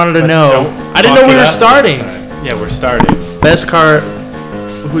wanted to know. I didn't know we were starting. Yeah, we're starting. Best kart.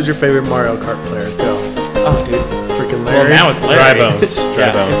 Who's your favorite Mario Kart player? Go. Oh, dude. Freaking Larry. Well, now it's Larry. Dry Bones.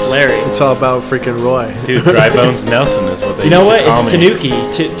 Dry Bones. It's Larry. It's all about freaking Roy. Dude, Dry Bones Nelson is what they You know what? used to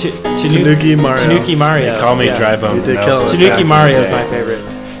call It's me. Tanuki Mario. Tanuki Mario. They call me Dry Bones You did kill Nelson. it. Tanuki Mario is my favorite.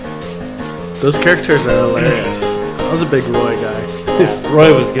 Those characters are hilarious. I was a big Roy guy. Yeah,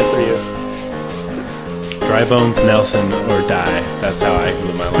 Roy was good for you. Dry Bones Nelson or die. That's how I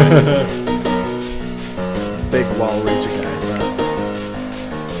live my life. Big Waluigi guy.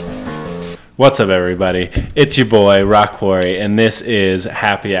 What's up, everybody? It's your boy, Rock Quarry, and this is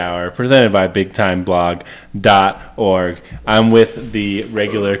Happy Hour, presented by BigTimeBlog.org. I'm with the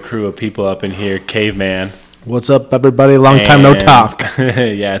regular crew of people up in here, Caveman. What's up, everybody? Long time no talk.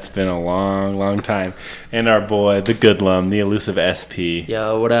 Yeah, it's been a long time. And our boy, the Goodlum, the elusive SP.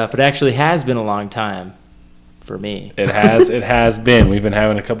 Yo, what up? It actually has been a long time for me. It has been. We've been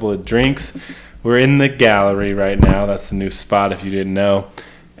having a couple of drinks. We're in the gallery right now. That's the new spot, if you didn't know.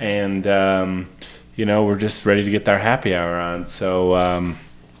 And, we're just ready to get our happy hour on. So I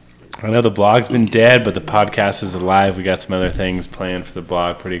know the blog's been dead, but the podcast is alive. We got some other things planned for the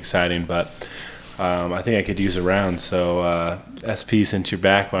blog. Pretty exciting, but I think I could use a round. So, SP, since you're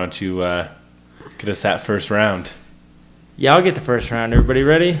back, why don't you get us that first round? Yeah, I'll get the first round. Everybody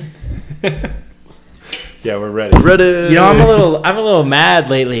ready? Yeah, we're ready. Ready. You know, I'm a little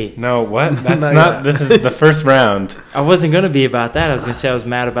mad lately. No, what? That's Not not. yet. This is the first round. I wasn't gonna be about that. I was gonna say I was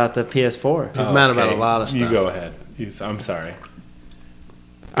mad about the PS4. He's mad about a lot of stuff. You go ahead. I'm sorry.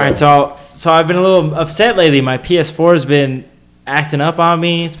 All right, so I've been a little upset lately. My PS4 has been acting up on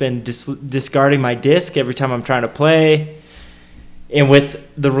me. It's been discarding my disc every time I'm trying to play. And with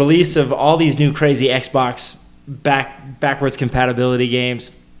the release of all these new crazy Xbox backwards compatibility games,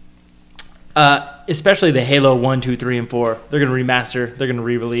 especially the Halo 1, 2, 3, and 4, they're going to remaster, they're going to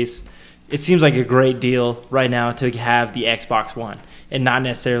re-release. It seems like a great deal right now to have the Xbox One and not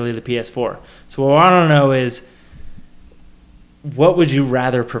necessarily the PS4. So what I want to know is, what would you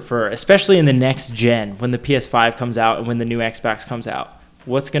rather prefer, especially in the next gen, when the PS5 comes out and when the new Xbox comes out?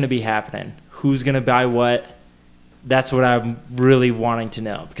 What's going to be happening? Who's going to buy what? That's what I'm really wanting to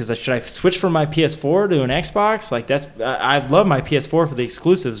know. Because should I switch from my PS4 to an Xbox? I love my PS4 for the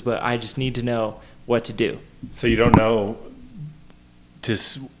exclusives, but I just need to know what to do. So you don't know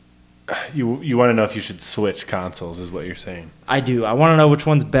you want to know if you should switch consoles, is what you're saying. I do. I want to know which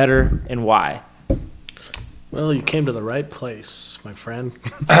one's better and why. Well, you came to the right place, my friend.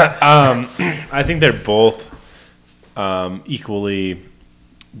 I think they're both equally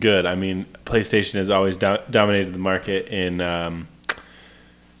good. I mean, PlayStation has always dominated the market in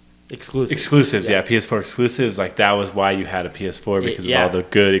exclusives. Yeah, PS4 exclusives. Like, that was why you had a PS4, because of all the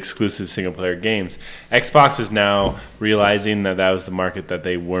good exclusive single-player games. Xbox is now realizing that was the market that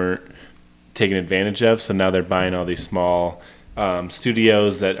they weren't taking advantage of, so now they're buying all these small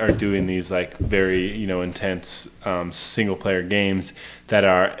studios that are doing these like very intense single-player games that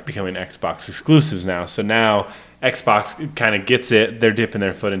are becoming Xbox exclusives now. So now Xbox kind of gets it. They're dipping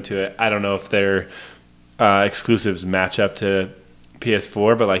their foot into it. I don't know if their exclusives match up to PS4,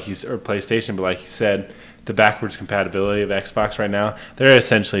 or PlayStation, but like you said, the backwards compatibility of Xbox right now, they're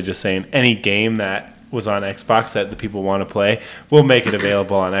essentially just saying any game that was on Xbox that the people want to play, we'll make it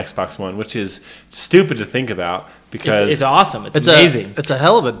available on Xbox One, which is stupid to think about because it's awesome. It's amazing. It's a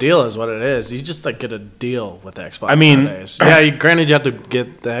hell of a deal, is what it is. You just get a deal with Xbox. I mean, nowadays. Yeah, granted, you have to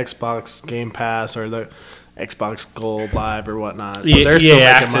get the Xbox Game Pass or the Xbox Gold Live or whatnot. So they're still making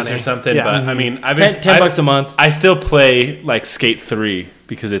access money or something. Yeah. But I mean, I've $10 a month. I still play like Skate 3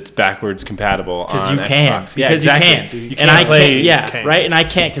 because it's backwards compatible on Because you can. Xbox. Yeah, Because exactly. you can. And I play. Right? And I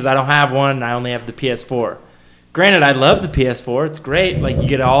can't because I don't have one and I only have the PS4. Granted, I love the PS4. It's great. Like, you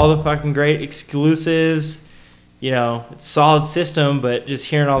get all the fucking great exclusives. It's a solid system, but just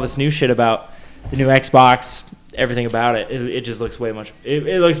hearing all this new shit about the new Xbox, everything about it just looks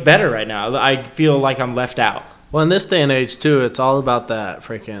it looks better right now. I feel like I'm left out. Well, in this day and age, too, it's all about that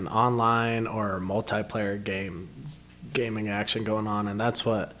freaking online or multiplayer gaming action going on, and that's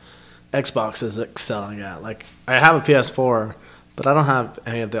what Xbox is excelling at. Like, I have a PS4, but I don't have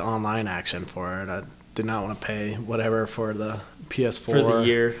any of the online action for it. I do not want to pay whatever for the PS4. For the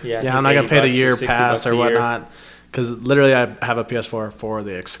year, yeah. Yeah, I'm not going to pay the year $60 pass or a year. whatnot, because literally I have a PS4 for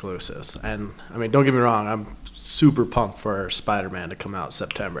the exclusives. And, I mean, don't get me wrong, I'm super pumped for Spider-Man to come out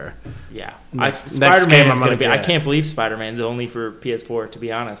September. Yeah. Next Spider-Man game is I'm going to be... gonna I get. can't believe Spider-Man's only for PS4, to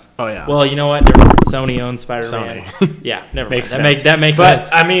be honest. Oh, yeah. Well, you know what? Never mind. Sony owns Spider-Man. Sony. Yeah, never Makes mind. sense. That makes But sense.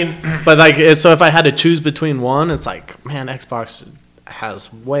 I mean, But so if I had to choose between one, it's like, man, Xbox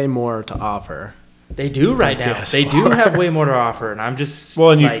has way more to offer They do right now. PS4. They do have way more to offer, and I'm just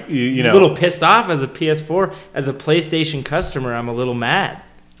Well, and you know, a little pissed off as a PS4. As a PlayStation customer, I'm a little mad.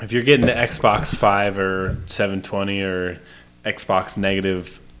 If you're getting the Xbox 5 or 720 or Xbox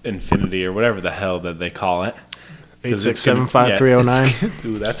Negative Infinity or whatever the hell that they call it. 8675309.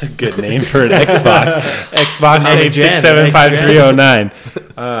 Ooh, that's a good name for an Xbox. Xbox Next gen,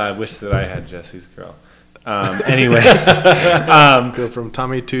 8675309. I wish that I had Jesse's girl. Anyway, Go from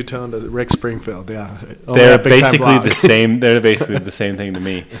Tommy Two-Tone to Rick Springfield. Yeah, they're basically the same. They're basically the same thing to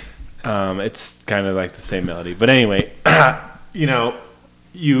me. It's kind of like the same melody, but anyway, you know,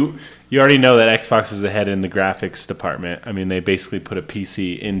 you already know that Xbox is ahead in the graphics department. I mean, they basically put a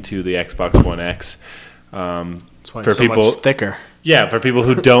PC into the Xbox One X. That's why it's so much thicker. Yeah, for people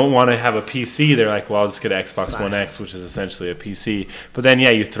who don't want to have a PC, they're like, well, I'll just get an Xbox One X, which is essentially a PC. But then, yeah,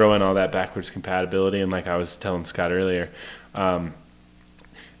 you throw in all that backwards compatibility, and like I was telling Scott earlier,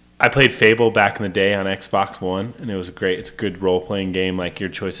 I played Fable back in the day on Xbox One, and it was great. It's a good role-playing game. Like, your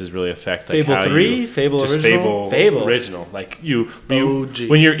choices really affect like, Fable how 3? Fable just original? Fable original. Like, you OG.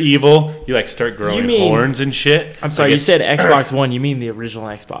 when you're evil, you like start growing horns and shit. I'm sorry, like, you said Xbox One. You mean the original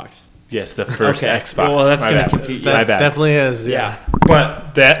Xbox? Yes, the first Okay. Xbox. Well, that's My going to bad. confuse you. My bad. Definitely is. Yeah.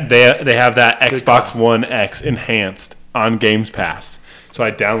 But that they have that Good Xbox One X enhanced on Games Pass. So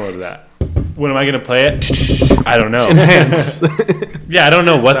I downloaded that. When am I going to play it? I don't know. Enhance. Yeah, I don't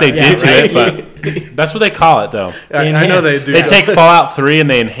know what they did to it, but that's what they call it, though. I know they do. They take Fallout 3 and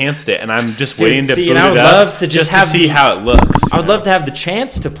they enhanced it, and I'm just waiting to see, boot and I it would up love to just to have see how it looks. I would love to have the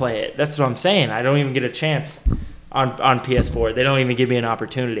chance to play it. That's what I'm saying. I don't even get a chance on PS4. They don't even give me an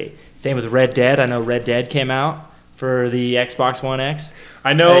opportunity. Same with Red Dead. I know Red Dead came out for the Xbox One X.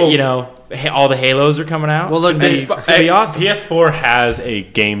 I know. You know, all the Halos are coming out. Well, look, it's gonna be awesome. PS4 has a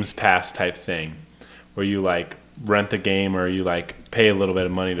Games Pass type thing where you like rent the game or you like pay a little bit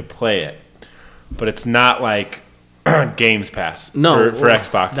of money to play it, but it's not like Games Pass for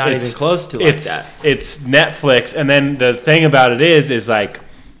Xbox. Not even close to like that. It's Netflix, and then the thing about it is like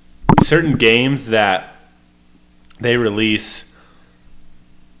certain games that they release,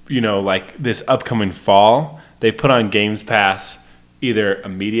 you know, like this upcoming fall, they put on Games Pass either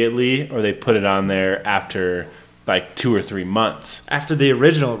immediately or they put it on there after like 2 or 3 months After the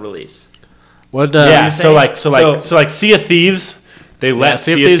original release. What? yeah, you're so like Sea of Thieves, they let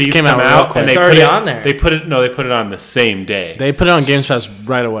Sea of Sea of Thieves Thieves came come out out, real quick. and they It's put already it on there. They put it on the same day. They put it on Games Pass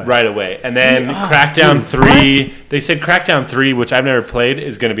right away. Right away. And then Crackdown 3, they said Crackdown 3, which I've never played,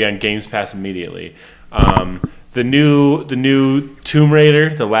 is going to be on Games Pass immediately. The new Tomb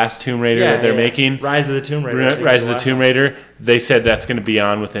Raider, the last Tomb Raider that they're making, Rise of the Tomb Raider. I think Rise is of the last Tomb one. Raider, they said that's going to be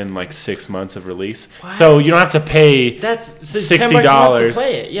on within like 6 months of release. So you don't have to pay That's $60. $10 a month to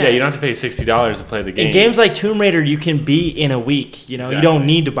play it. Yeah. You don't have to pay $60 to play the game. In games like Tomb Raider, you can beat in a week. You know, you Exactly. don't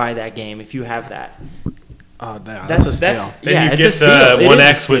need to buy that game if you have that. Oh, that's a steal. Then yeah, you it's get a steal. the It One is a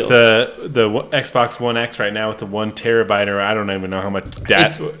X with steal. the Xbox One X right now with the 1 terabyte, or I don't even know how much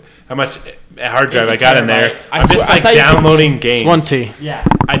how much hard drive It's a I got in there. terabyte. I I'm swear- just I like thought you could- downloading It's games. 1T. Yeah.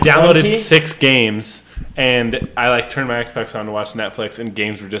 I downloaded 1T? 6 games, and I like turned my Xbox on to watch Netflix, and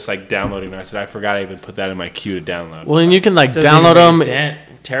games were just like downloading. And I said I forgot I even put that in my queue to download. Well, and you can like Doesn't download even them make a dent.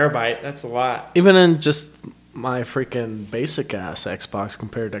 Terabyte. That's a lot. even in just my freaking basic ass Xbox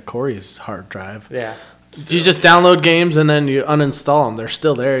compared to Corey's hard drive. Yeah. You just download games and then you uninstall them. They're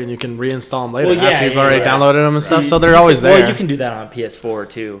still there, and you can reinstall them later Well, yeah, after you've yeah, already yeah. downloaded them and stuff. So they're always there. Well, you can do that on PS4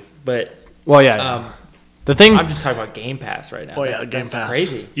 too, but Well, yeah. The Hmm. thing. I'm just talking about Game Pass right now. Oh, yeah, That's- Game that's Pass.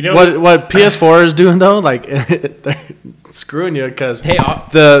 crazy. You know what PS4 is doing though, like they're screwing you because Hey,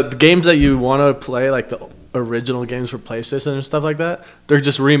 the games that you want to play, like the original games for PlayStation and stuff like that, they're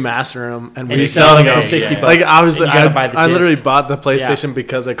just remastering them and And selling reselling them them. for $60 yeah. bucks. Like I was, And you gotta buy the I literally disc. bought the PlayStation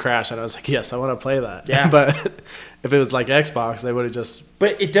because it crashed, and I was like, yes, I want to play that. Yeah. But if it was like Xbox, they would have just.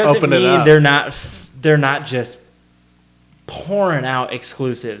 But it doesn't Open it mean up. they're not just pouring out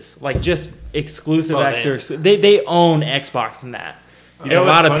exclusives, like just exclusive Well, extra. They own Xbox in that. You know a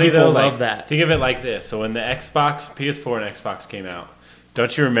what's lot of funny, people though? love Like, that. Think of it like this. So when the PS4 and Xbox came out,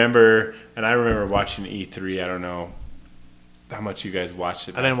 don't you remember, and I remember watching E3, I don't know how much you guys watched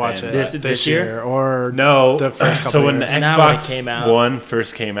it. I didn't watch it This year? or No. the first couple so when the years. Now when it Xbox came out. One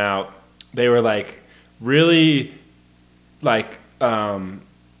first came out, they were like really like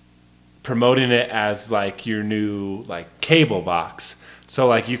promoting it as like your new like cable box. So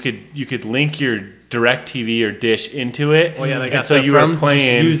like you could link your DirecTV or Dish into it. Oh, yeah, they and got so that you were from-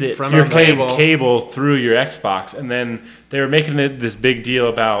 playing use it from you're your playing cable. cable through your Xbox, and then they were making this big deal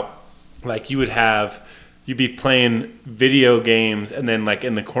about like you'd be playing video games, and then like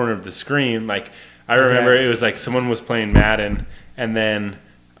in the corner of the screen, like I remember it was like someone was playing Madden, and then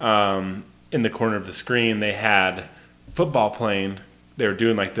in the corner of the screen they had football playing. They were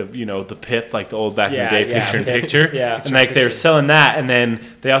doing like the pip, like the old back in the day picture in picture. Yeah. And like they were selling that, and then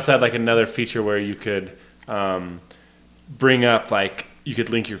they also had like another feature where you could bring up like you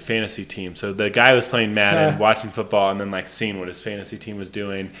could link your fantasy team. So the guy was playing Madden, watching football, and then like seeing what his fantasy team was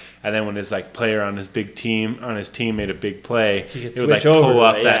doing. And then when his like player on his team made a big play, it would like pull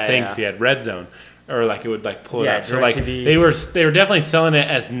up that thing because he had red zone, or like it would like pull it up. So like they were definitely selling it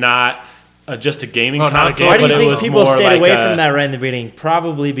as not just a gaming console. Why do you think people stayed away from that right in the beginning?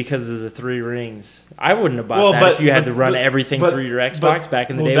 Probably because of the 3 rings. I wouldn't have bought that if you had to run everything through your Xbox. Back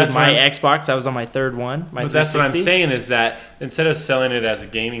in the day with my Xbox, I was on my third one. But that's what I'm saying is that instead of selling it as a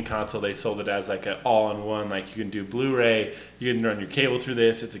gaming console, they sold it as like an all-in-one. Like you can do Blu-ray, you can run your cable through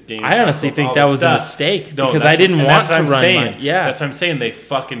this. It's a gaming console. I honestly think that was a mistake because I didn't want to run mine. Yeah, that's what I'm saying. They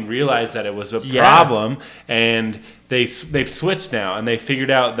fucking realized that it was a problem, and they've switched now, and they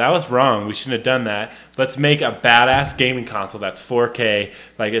figured out that was wrong. We shouldn't have done that. Let's make a badass gaming console that's 4K,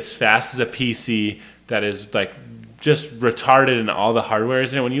 like as fast as a PC, that is like just retarded in all the hardware.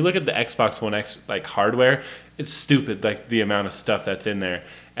 And when you look at the Xbox One X like hardware, it's stupid, like the amount of stuff that's in there.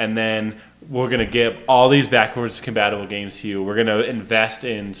 And then we're gonna give all these backwards compatible games to you. We're gonna invest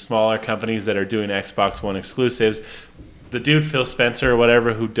in smaller companies that are doing Xbox One exclusives. The dude Phil Spencer or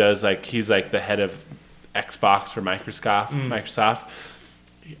whatever, who does like he's like the head of Xbox for Microsoft.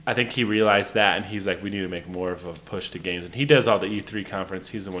 I think he realized that, and he's like, we need to make more of a push to games. And he does all the E3 conference.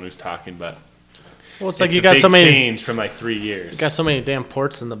 He's the one who's talking, but it's like you got so many change from like 3 years. You got so many damn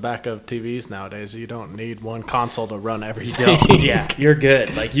ports in the back of TVs nowadays. You don't need one console to run everything. Yeah, you're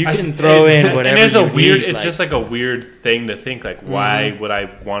good. Like you can throw in whatever. And it's just like a weird thing to think. Like, why would I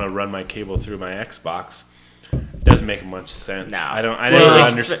want to run my cable through my Xbox? Doesn't make much sense. No. I never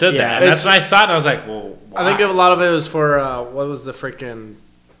understood that. And that's when I saw it, and I was like, well, why? I think a lot of it was for what was the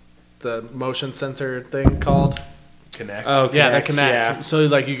motion sensor thing called? Kinect. Oh, Kinect, yeah, the Kinect. Yeah. So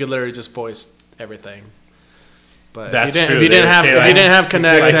like you could literally just voice everything. But that's if true. If you didn't have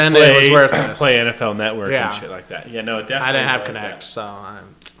Kinect, then it was worthless. Play NFL Network and shit like that. Yeah, no, it definitely. I didn't have Kinect, that. So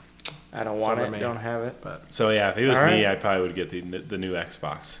I don't want it. Don't have it. But so yeah, if it was me, I probably would get the new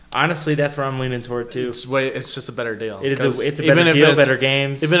Xbox. Honestly, that's where I'm leaning toward too. It's just a better deal. It's a better deal, better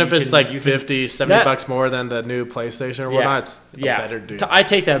games. Even if it's like $50, $70 more than the new PlayStation or whatnot, it's a better deal. I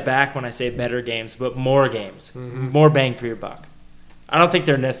take that back when I say better games, but more games, more bang for your buck. I don't think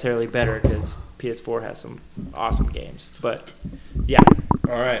they're necessarily better because PS4 has some awesome games, but yeah.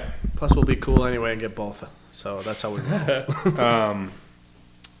 All right. Plus, we'll be cool anyway and get both. So that's how we roll.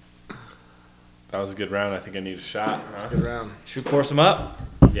 That was a good round. I think I need a shot. That's a good round. Should we pour some up?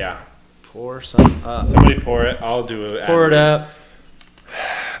 Yeah. Pour some up. Somebody pour it. I'll do it. Pour it up.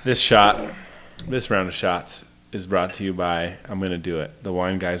 This round of shots is brought to you by, I'm going to do it, the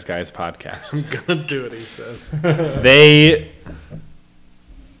Wine Guys podcast. I'm going to do it, he says. They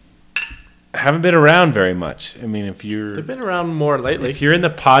haven't been around very much. I mean, they've been around more lately. If you're in the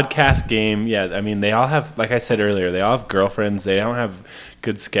podcast game, yeah, I mean, they all have, like I said earlier, they all have girlfriends. They don't have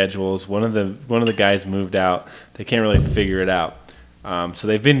good schedules. One of the guys moved out. They can't really figure it out. So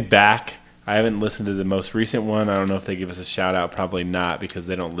they've been back. I haven't listened to the most recent one. I don't know if they give us a shout out. Probably not, because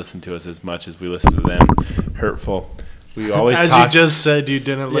they don't listen to us as much as we listen to them. Hurtful. We always you just said you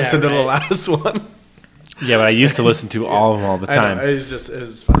didn't listen to the last one. Yeah, but I used to listen to all of them all the time. I know. It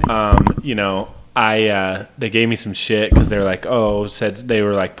was funny. They gave me some shit because they were like, said they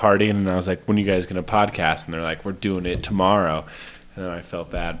were like partying, and I was like, when are you guys gonna podcast? And they're like, we're doing it tomorrow. And then I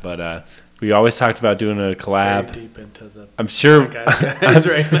felt bad, but we always talked about doing a collab. It's very deep into the I'm sure. Guys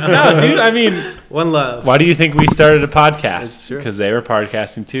right now. No, dude. I mean, one love. Why do you think we started a podcast? Because they were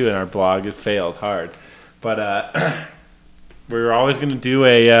podcasting too, and our blog had failed hard. But we were always gonna do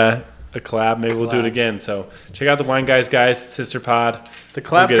a collab. Maybe we'll do it again. So check out the Wine Guys sister pod. The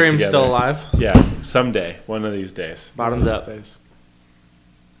collab dream's still alive. Yeah, someday, one of these days. Bottoms up.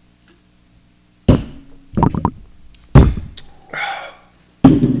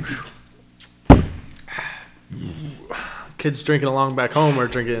 Kids drinking along back home are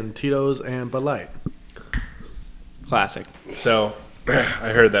drinking Tito's and Bud Light. Classic. So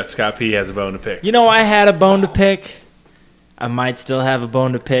I heard that Scott P has a bone to pick. You know, I had a bone to pick. I might still have a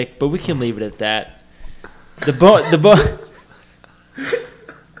bone to pick, but we can leave it at that. The bone.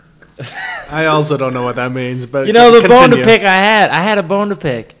 I also don't know what that means, but you know, the bone to pick I had a bone to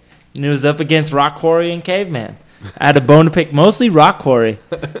pick, and it was up against Rock Quarry and Caveman. I had a bone to pick, mostly Rock Quarry.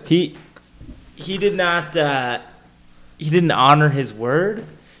 He did not. He didn't honor his word.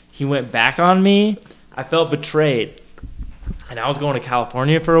 He went back on me. I felt betrayed, and I was going to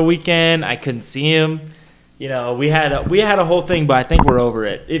California for a weekend. I couldn't see him. we had a whole thing, but I think we're over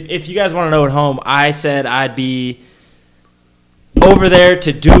it. If you guys want to know at home, I said I'd be over there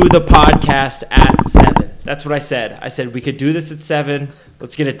to do the podcast at 7. That's what I said. I said we could do this at 7.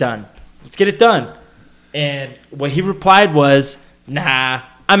 Let's get it done. And what he replied was, nah,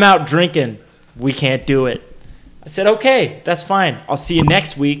 I'm out drinking. We can't do it. I said, okay, that's fine. I'll see you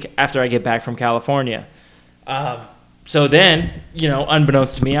next week after I get back from California. So then,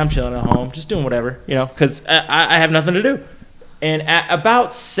 unbeknownst to me, I'm chilling at home, just doing whatever, because I have nothing to do. And at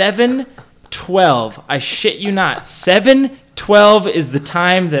about 7:12, I shit you not, 7:12 is the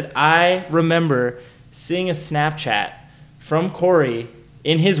time that I remember seeing a Snapchat from Corey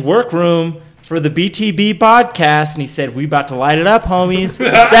in his workroom for the BTB podcast, and he said, we about to light it up, homies.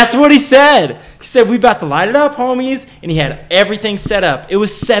 That's what he said. He said, we about to light it up, homies, and he had everything set up. It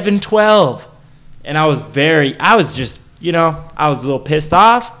was 7:12, and I was just, I was a little pissed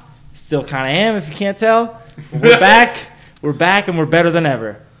off. Still kind of am, if you can't tell. We're back, and we're better than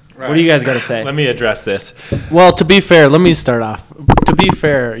ever. Right. What do you guys got to say? Let me address this. Well, to be fair, let me start off. To be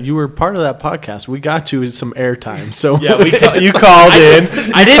fair, you were part of that podcast. We got you some airtime. So yeah, you called in.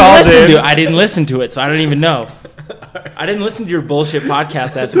 I didn't listen to it, so I don't even know. I didn't listen to your bullshit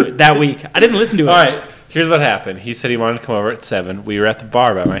podcast that week. I didn't listen to it. All right, here's what happened. He said he wanted to come over at 7. We were at the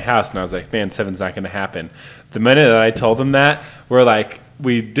bar by my house, and I was like, man, 7's not going to happen. The minute that I told him that,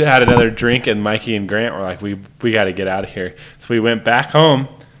 we had another drink, and Mikey and Grant were like, we got to get out of here. So we went back home.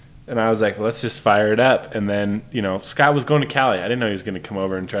 And I was like, well, let's just fire it up. And then, Scott was going to Cali. I didn't know he was going to come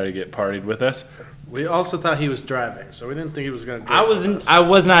over and try to get partied with us. We also thought he was driving, so we didn't think he was going to drive. I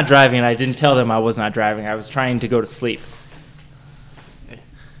was not driving, and I didn't tell them I was not driving. I was trying to go to sleep.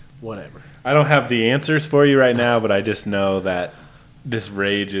 Whatever. I don't have the answers for you right now, but I just know that this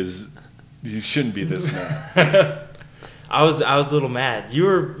rage you shouldn't be this mad. I was a little mad. You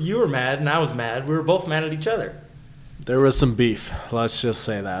were mad, and I was mad. We were both mad at each other. There was some beef. Let's just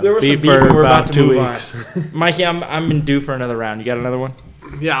say that. There was some beef for about 2 weeks. Mikey, I'm due for another round. You got another one?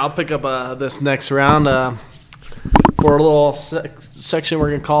 Yeah, I'll pick up this next round for a little section we're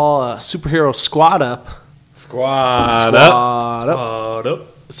going to call Superhero Squad Up. Squad up.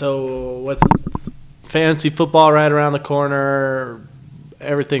 So with fantasy football right around the corner,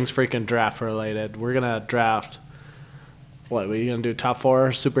 everything's freaking draft related. We're going to draft... What, are you going to do top 4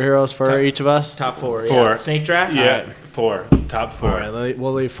 superheroes for each of us? Top 4, yeah. Snake draft? Yeah, 4. Top 4. All right,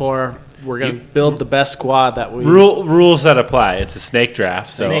 we'll leave 4. We're going to build the best squad that we... Rules that apply. It's a snake draft,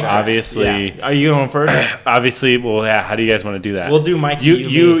 so obviously... Yeah. Are you going first? Obviously, well, yeah, how do you guys want to do that? We'll do Mikey.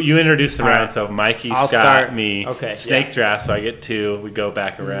 You introduce the round, so Mikey, I'll Scott, start. me. Okay. Snake draft, so I get 2. We go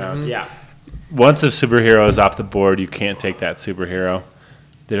back around. Yeah. Once a superhero is off the board, you can't take that superhero.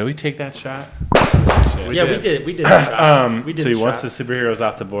 Did we take that shot? We did. We did that shot. So once the superhero's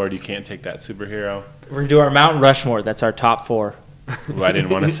off the board, you can't take that superhero. We're going to do our Mount Rushmore. That's our top 4. Ooh, I didn't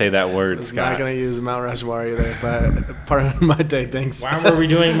want to say that word, I'm Scott. not going to use Mount Rushmore either, but part of my take, thanks. Why were we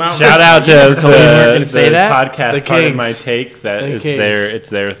doing Mount Shout out to the podcast the part Kings. of my take. That is it's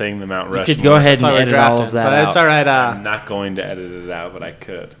their thing, the Mount Rushmore. You could go ahead and edit all of that but out. It's all right. I'm not going to edit it out, but I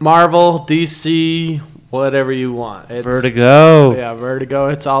could. Marvel, DC, whatever you want. It's, Vertigo. Yeah, Vertigo.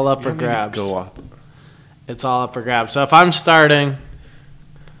 It's all up for You don't need to grabs. go up. It's all up for grabs. So if I'm starting,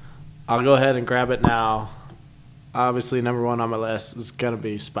 I'll go ahead and grab it now. Obviously, number 1 on my list is gonna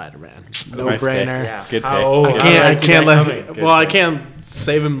be Spider-Man. No Nice pick. brainer. Yeah. Good pick. I can't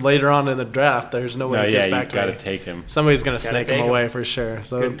save him later on in the draft. There's no way he gets back you to got to me. take him. Somebody's gonna snake take him him. away for sure.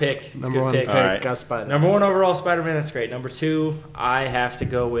 So Good pick. It's number good 1 pick. pick, All right. got Spider-Man. Number 1 overall, Spider-Man. That's great. Number 2, I have to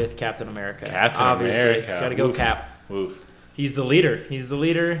go with Captain America. Captain Obviously. America. Got to go Oof. Cap. Oof. He's the leader. He's the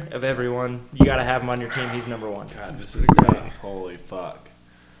leader of everyone. You got to have him on your team. He's number 1. God, this is tough. Holy fuck.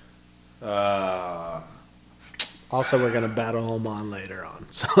 Also, we're gonna battle him on later on.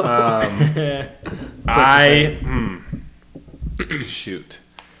 So Shoot.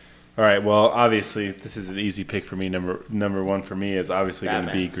 All right. Well, obviously, this is an easy pick for me. Number 1 for me is obviously going to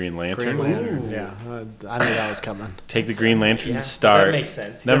Batman. be Green Lantern. Green Lantern. Yeah, I knew that was coming. Take the Green Lantern Yeah, start. That makes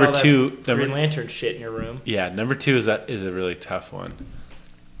sense. You Number got all that 2. Green Lantern shit in your room. Yeah. Number 2 is a really tough one.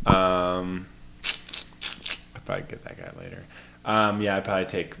 I'll probably get that guy later. I'd probably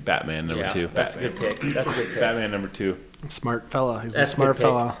take Batman number 2. That's Batman. a good pick. That's a good pick. Batman number 2. Smart fella. He's That's a smart a good pick.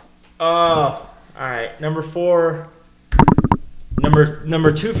 fella. Oh, all right. Number 4.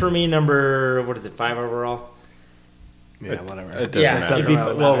 Number 2 for me. What is it? 5 overall. Yeah, whatever. It doesn't Yeah, matter. it'd be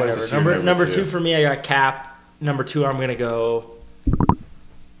Doesn't well, matter. whatever. Number two. 2 for me, I got Cap. Number 2, I'm gonna go.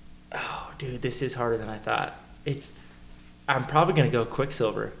 Oh, dude, this is harder than I thought. I'm probably gonna go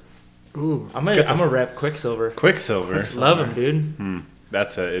Quicksilver. Ooh, I'm gonna rep Quicksilver. Quicksilver. Love him, dude.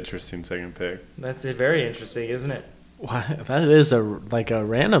 That's an interesting second pick. That's very interesting, isn't it? Why, that is a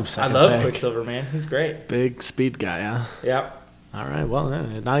random second I love pick. Quicksilver, man. He's great. Big speed guy, yeah. Yep. All right, well,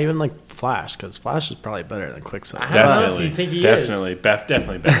 not even like Flash, because Flash is probably better than Quicksilver. I don't know if you think he definitely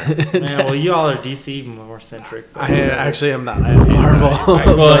better. Man, well, you all are DC more centric. I actually am not. I am Marvel. Right,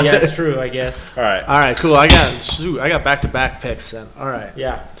 well, yeah, it's true, I guess. All right, cool. I got back-to-back picks then. All right.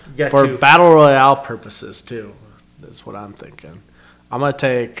 Yeah, you got For two. battle royale purposes too, is what I'm thinking. I'm gonna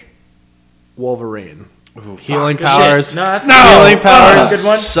take Wolverine. Healing Good powers. shit. No, that's Healing good. powers. Good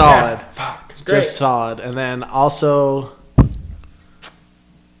one. Solid. Yeah. Fuck, it's great. Just solid. And then also,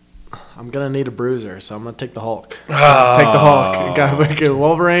 I'm gonna need a bruiser, so I'm gonna take the Hulk. Take the Hulk. Got to make it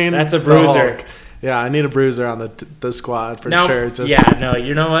Wolverine. That's a the bruiser. Hulk. Yeah, I need a bruiser on the squad for sure. Just, yeah, no,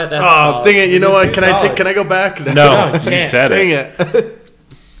 you know what? That's Oh, solid. dang it! You know This what? is Can solid. Can I go back? No, you you can't. said Dang it. it!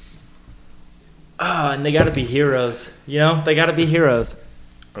 Oh, and they got to be heroes. You know, they got to be heroes.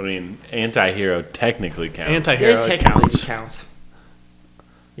 I mean, anti-hero technically counts. Anti-hero It technically counts. counts.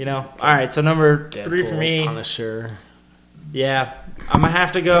 You know. All right, so number 3 for Deadpool, me. Punisher. Yeah, I'm gonna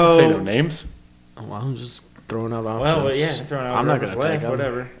have to Don't say no go. names. Well, I'm just throwing out options. Well, yeah, throwing out I'm not whoever's gonna take left, them.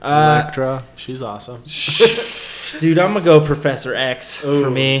 whatever. Elektra, she's awesome. Dude, I'm gonna go Professor X for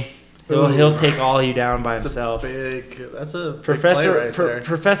me. He'll take all you down by That's himself. That's a big Professor play right there.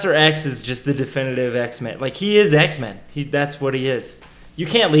 Professor X is just the definitive X-Men. Like, he is X-Men. That's what he is. You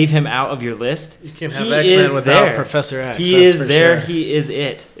can't leave him out of your list. You can't have He X-Men is without there. Professor X. He that's is for there. sure. He is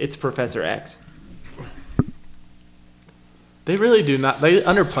it. It's Professor X. They really do not. They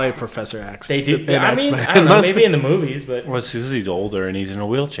underplay Professor X. They do. In I mean, X-Men. I don't know, Must maybe be- in the movies, but Well, it's because he's older and he's in a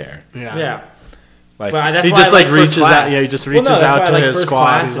wheelchair. yeah. Like, But that's He why just I like First reaches Class. out. Yeah, he just Well, reaches no, that's out why I to like his First squad.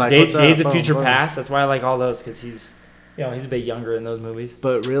 Class He's and like, Days, "What's up?" Days of Boom, Future boom. Past. That's why I like all those, because he's a bit younger in those movies.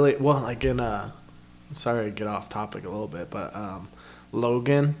 But really, well, like in sorry to get off topic a little bit, but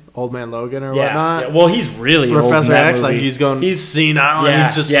Logan, Old Man Logan or whatnot. Yeah. Well, he's really old in Professor that X, like movie. he's going He's- senile yeah, and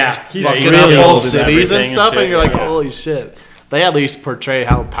he's just yeah, he's fucking really up old whole in cities and everything and stuff, and shit, you're like, yeah. holy shit. They at least portray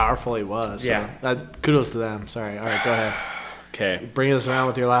how powerful he was. So Yeah. kudos to them. Sorry. All right, go ahead. okay. Bring us around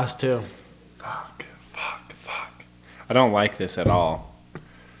with your last two. Fuck. I don't like this at all.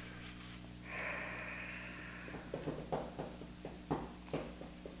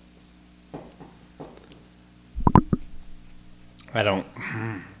 I don't.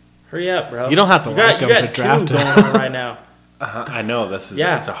 Hurry up, bro. You don't have to you like got, him you to got draft two him. going on right now. I know this is.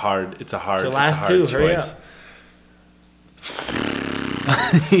 Yeah. It's a hard. It's your last it's a hard two. Hurry choice. up.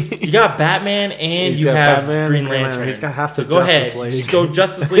 You got Batman and He's you got have Batman Green and Green Lantern. Lantern. He's got half so the go Justice ahead. League. Just go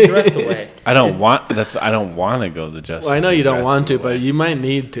Justice League the rest of the way. I don't want. I don't want to go the Justice. Well, I know you League don't rest want of to, the but way. you might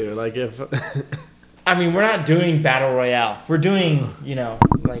need to. Like if I mean, we're not doing Battle Royale. We're doing,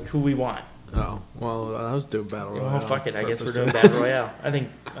 like who we want. oh well, I was doing battle royale. Well, fuck it. I guess we're doing purposes. Battle Royale.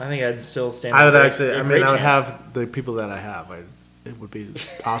 I think I'd still stand. I would up actually. a I mean, great I would chance. have the people that I have. It would be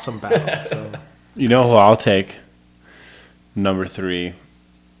awesome battle. So You know who I'll take? Number 3.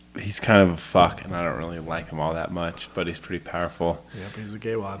 He's kind of a fuck, and I don't really like him all that much, but he's pretty powerful. yeah, but he's a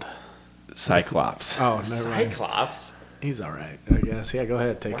gay wad. Cyclops. Oh, never mind. Cyclops. He's all right, I guess. Yeah, go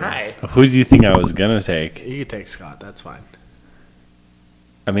ahead, take him. Why? Who do you think I was gonna take? You could take Scott. That's fine.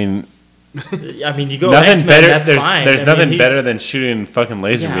 I mean, I mean, you go nothing X-Men, better. That's fine. There's I mean, nothing he's- better than shooting fucking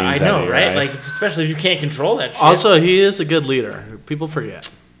laser Yeah, beams. I know, out of your right? eyes. Like, especially if you can't control that shit. Also, he is a good leader. People forget.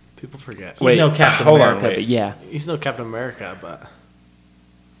 he's wait, no Captain hold on, America, wait. but yeah. He's no Captain America, but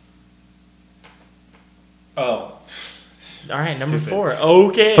oh, All right, number Stupid. 4.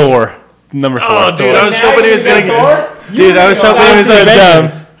 Okay. Thor. Number 4. Oh, dude, Thor. I was hoping he was gonna get. dude, I was hoping he was gonna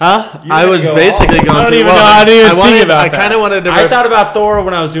dumb. huh? You're I was gonna go basically all- going I don't to. even know how to even I wanted, think about I kind of wanted to. I thought about Thor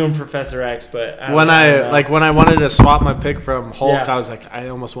when I was doing Professor X, but when I wanted to swap my pick from Hulk, Yeah. I was like, I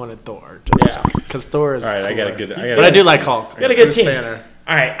almost wanted Thor, just Yeah. because Thor is. All right, I got a cooler. good. But But I do like Hulk. got a good Bruce team. Banner.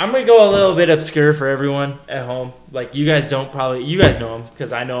 All right, I'm gonna go a little bit obscure for everyone at home. Like, you guys know him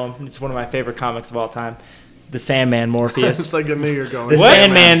because I know him. It's one of my favorite comics of all time. The Sandman Morpheus. It's like I knew you were going. The with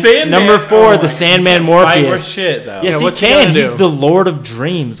that. Sandman, number 4, the Sandman Fight Morpheus. shit though. Yes, Yeah, he what's he can. gonna He's do? the Lord of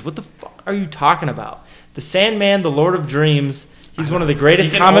Dreams. What the fuck are you talking about? The Sandman, the Lord of Dreams. He's one of the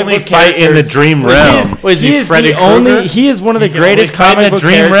greatest He can comic only book fight in characters. the dream Well, realm. He is, What is he, he is Freddy the only. Krueger? He is one of the He can greatest only fight in comic the book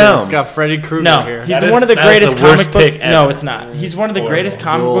dream characters. realm. It's got Freddy Krueger No, here. he's That one is- of the that is greatest the worst comic book. pick No, ever. it's not. He's one of the Horrible. greatest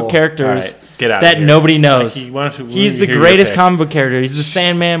comic Whoa. book characters All right, get out that of here. nobody knows. Mikey, why don't you- He's the hear your greatest pick. comic book character. He's the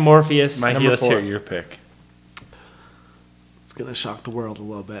Sandman Morpheus. Mikey, number let's 4. hear your pick. It's gonna shock the world a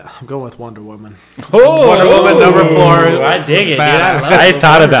little bit. I'm going with Wonder Woman. Oh, Wonder Woman number 4. I dig it, dude. Bad. I love I it.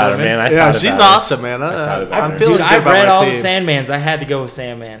 thought about it, man. I Yeah, thought she's about awesome, man. thought about I'm it. feeling Dude, good I've about read my all the team. Sandmans. I had to go with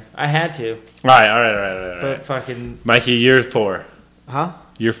Sandman. I had to. It. All right. But fucking. Mikey, you're 4. Huh?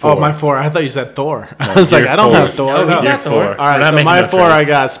 You're 4. Oh, my 4. I thought you said Thor. I was like, I don't have Thor. No, he's No. not Thor. All right, We're not so making my no 4, trades. I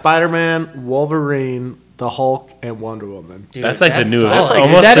got Spider-Man, Wolverine, the Hulk, and Wonder Woman. Dude, That's like the new, solid. that's Like,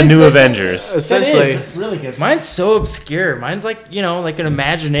 almost that the is new like- Avengers. Essentially, That's really good. Mine's so obscure. Mine's like, like an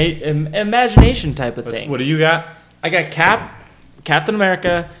imagination type of thing. What do you got? I got Captain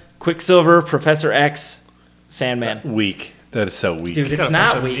America, Quicksilver, Professor X, Sandman. Weak. That is so weak. Dude, got it's a bunch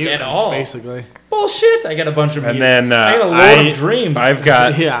not of weak at mutants, all. basically. Bullshit. I got a bunch of And mutants. then I got a Lord of Dreams. I've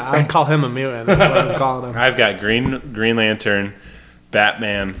got Yeah, I call him a mutant. That's what I'm calling him. I've got Green Lantern,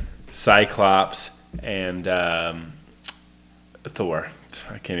 Batman, Cyclops, and Thor.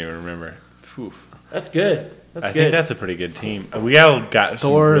 I can't even remember. Whew. That's good. That's I good. think that's a pretty good team. We all got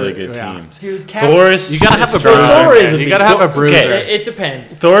Thor, some really good yeah. teams. Dude, Thor's You gotta have a strong. bruiser. Thor is man. a You beast. gotta have a bruiser. Okay. It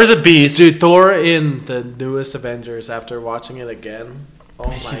depends. Thor's a beast. Dude, Thor in the newest Avengers, after watching it again, oh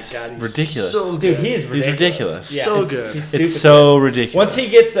my god, he's ridiculous. so Dude, good. he is ridiculous. ridiculous. Yeah, So good. He's stupid It's so ridiculous. Once he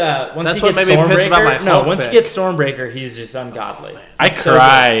gets That's what Stormbreaker, made me pissed about my Hulk once he pick. gets Stormbreaker, he's just ungodly. I He's so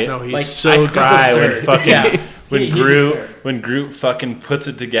cry. No, he's Like, so I cry when absurd. fucking Yeah. when He's Groot absurd. fucking puts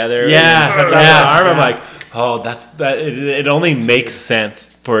it together. Yeah, and cuts out yeah, his arm. I'm yeah. like, oh, that's that. It only makes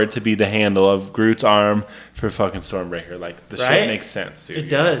sense for it to be the handle of Groot's arm for fucking Stormbreaker. Like the Right? shit makes sense, dude. It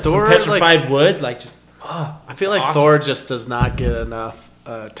does. Thor, Some petrified wood, like just. I feel like awesome. Thor just does not get enough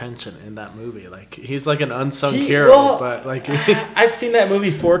attention in that movie. Like he's like an unsung He- hero, well, but like I've seen that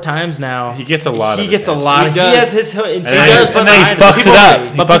movie 4 times now. He gets a lot He of gets a attention. lot. He He does. has his entire. He does, but then he side fucks of it up.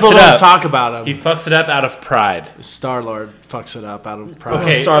 movie. He but fucks people it don't up. talk about He him. fucks it up out of pride. Star Lord fucks it up out of pride.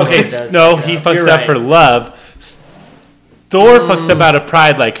 Okay, Star-Lord okay, does no, fuck it he up. fucks You're it up right. for love. Thor fucks up out of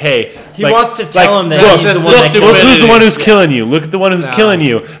pride, like, hey, He like- wants to tell him that look, he's the just one that look, killed look who's the stupidity. one who's killing you. Look at the one who's No. killing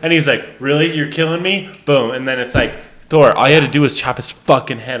you. And he's like, really? You're killing me? Boom. And then it's like, Thor, all you had to do was chop his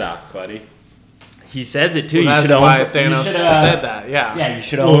fucking head off, buddy. He says it too. Well, you that's should why own, Thanos you should, said that. Yeah. Yeah, you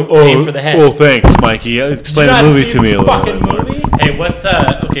should aim for the head. Oh, thanks, Mikey. Explain the movie to me a little fucking bit more. movie. Hey, what's some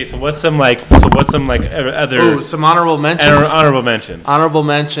other Ooh, some honorable mentions. honorable mentions? Honorable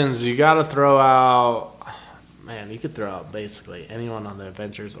mentions. You got to throw out. Man, you could throw out basically anyone on the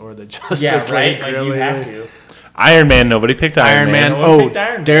Avengers or the Justice Yeah, League. right. Like really. you have to. Iron Man. Nobody picked Iron Man. No one Oh, picked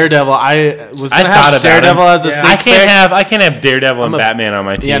Iron Man. Daredevil. I was I gonna thought have about Daredevil him. as a Yeah. sneak I can't have Daredevil and Batman on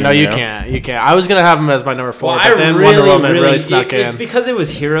my team. Yeah, no, you know? can't. You can't. I was gonna have him as my number 4, Well, but then Wonder Woman really snuck It's in. because it was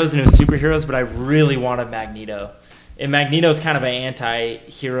heroes and it was superheroes, but I really wanted Magneto. And Magneto's kind of an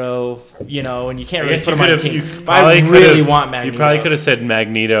anti-hero, and you can't really guess put you him on a could've- team. you But I probably really could've- want Magneto. You probably could have said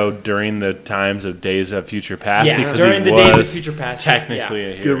Magneto during the times of Days of Future Past. Yeah, because during he the Days of was Future Past, technically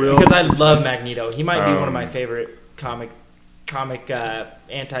yeah. a hero. real- Because I love Magneto. He might be one of my Um, favorite comic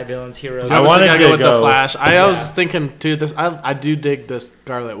anti-villains, heroes. I I wanted wanted to to go with the go- Flash. I Yeah. was thinking too. I do dig this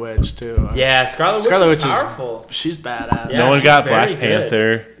Scarlet Witch too. Yeah, Scarlet Scarlet Witch Witch is is powerful. She's badass. Yeah, no one she's got very Black good.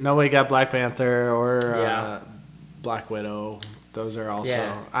 Panther. Nobody got Black Panther or Yeah. Black Widow. Those are also.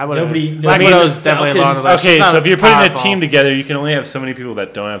 Yeah. I would. Nobody- Black nobody- Widow is definitely Falcon- along the list. Okay, She's not so if you're putting powerful. a team together, you can only have so many people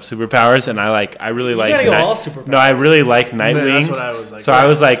that don't have superpowers, and I really like. gotta go all superpowers. No, I really like Yeah, Nightwing. that's what I was like. So I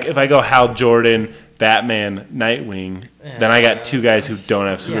was like, if I go Hal Jordan, Batman, Nightwing, then I got two guys who don't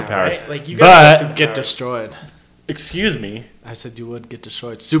have Yeah, superpowers. right? Like, you gotta But have get superpowers. destroyed. excuse me, I said you would get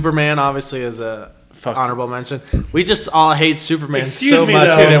destroyed. Superman obviously is a Fuck. honorable mention. We just all hate Superman Excuse so me, much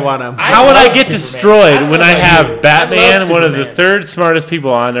though. we didn't want him. how would I love get Superman. destroyed I don't when know I about have you. I Batman, love one of the Superman. third smartest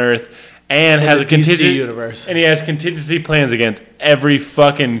people on Earth, and has the a contingency DC universe. and he has contingency plans against every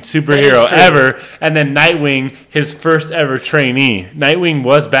fucking superhero true. ever, and then Nightwing, his first ever trainee. Nightwing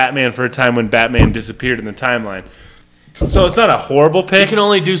was Batman for a time when Batman disappeared in the timeline. So it's not a horrible You pick. can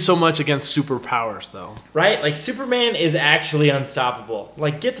only do so much against superpowers, though. Right? Like, Superman is actually unstoppable.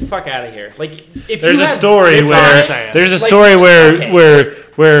 Like, get the fuck out of here. Like, if There's you a have story That's all I'm where saying. there's a Like, story where okay.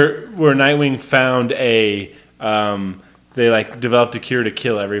 where Nightwing found a they like developed a cure to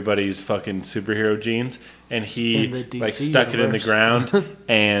kill everybody's fucking superhero genes, and he In the DC like stuck it in the universe. ground,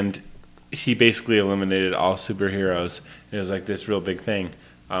 and he basically eliminated all superheroes. It was like this real big thing.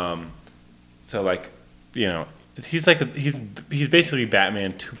 So like, he's like he's basically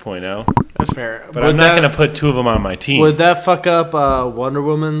Batman 2.0, That's fair. but I'm not gonna put two of them on my team. Would that fuck up Wonder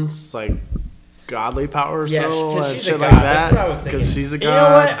Woman's like godly powers Yeah, though, 'cause and she's shit a like god. that? That's what I was thinking. Because she's a You know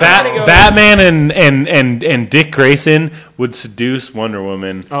god. what? so- I'm gonna go- Batman and Dick Grayson would seduce Wonder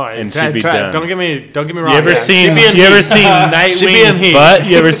Woman, Oh, and try, she'd be try. done. Don't get me wrong. You ever Yeah, seen she'd be in you ever heat. seen She'd be in Nightwing's heat. butt?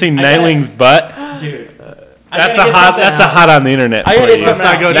 You ever seen I gotta- Nightwing's butt? Dude. That's I gotta get something that's a out. hot on the internet. I for gotta you. get something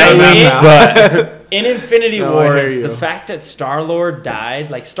not out. go down Nightwing's that butt. In Infinity Wars, the fact that Star-Lord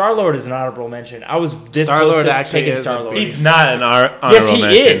died, like Star-Lord is an honorable mention. I was this close to taking Star-Lord. He's not an honorable mention. Yes,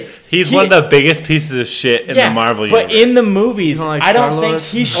 he is. He's one of the biggest pieces of shit in the Marvel universe. But in the movies, I don't think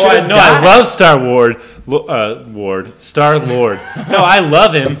he should have died. I love Star-Lord. No, I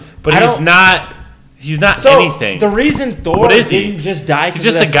love him, but he's not... He's not anything. The reason Thor didn't just die because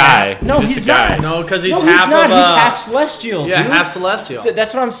he's just a guy. No, he's not. No, because he's half of he's half celestial. Yeah, dude. half celestial. So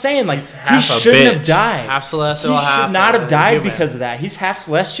that's what I'm saying. Like he shouldn't have died. Half celestial. He should not have died because of that. He's half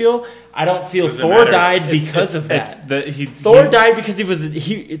celestial. I don't feel Thor died because of that. Thor died because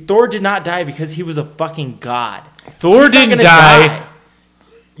Thor did not die because he was a fucking god. Thor didn't die.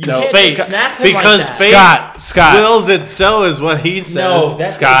 Fate. Because fate Scott wills it so is what he says. No,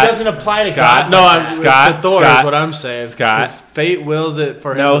 it doesn't apply to God. No, I'm Scott. Thor is what I'm saying. Scott. Fate wills it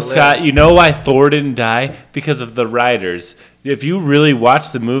for him. No, Scott. You know why Thor didn't die? Because of the writers. If you really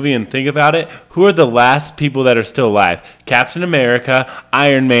watch the movie and think about it, who are the last people that are still alive? Captain America,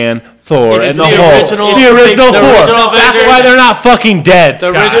 Iron Man, Thor, and the original Thor. That's why they're not fucking dead.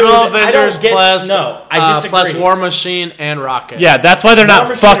 The original Avengers plus War Machine and Rocket. Yeah, that's why they're not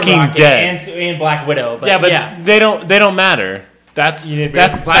fucking dead. And Black Widow. But they don't matter. That's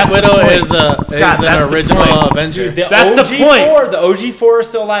Black Widow is an original Avenger. Dude, that's the point. The OG 4 are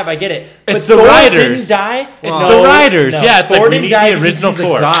still alive. I get it. But it's the writers. Didn't die. It's the writers. No. Yeah, it's Thor like we need the original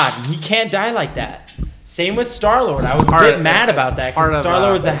Thor. God, he can't die like that. Same with Star-Lord. I was a bit mad about that because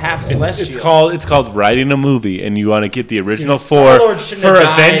Star-Lord's a half celestial. It's called writing a movie, and you want to get the original four for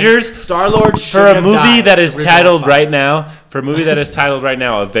Avengers. Star-Lord for a movie that is titled right now. For a movie that is titled right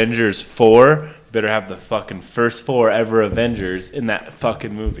now, Avengers 4. Better have the fucking first 4 ever Avengers in that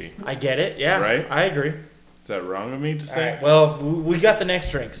fucking movie. I get it. Yeah, right. I agree. Is that wrong of me to say? Right, well, we got the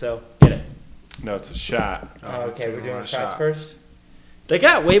next drink, so get it. No, it's a shot. Oh, okay, we're doing shots first. They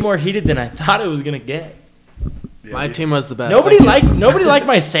got way more heated than I thought it was gonna get. Yeah, my team was the best. Nobody liked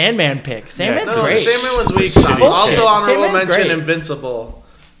my Sandman pick. Sandman's great. Sandman was weak. Also honorable mention Invincible.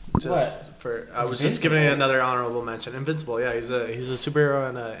 I was just giving it another honorable mention. Invincible, yeah, he's a superhero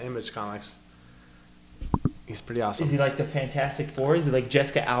in Image Comics. He's pretty awesome. Is he like the Fantastic Four? Is he like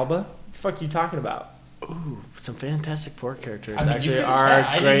Jessica Alba? What the fuck are you talking about? Ooh, some Fantastic Four characters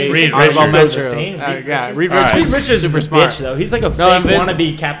are great. Reed Richards. Reed Richards is super smart. Bitch, though. He's like a fake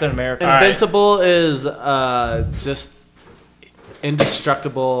wannabe Captain America. Invincible is just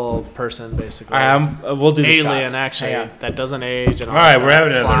indestructible person, basically. We'll do the alien, shots. actually, that doesn't age. And all right, we're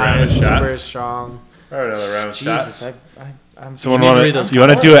having another round of shots. Super strong. We're having another round of shots. Someone you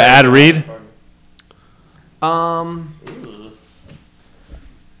want to do an ad read?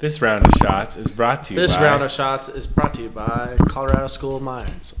 This round of shots is brought to you by Colorado School of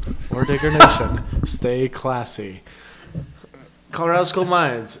Mines or Digger Nation. Stay classy. Colorado School of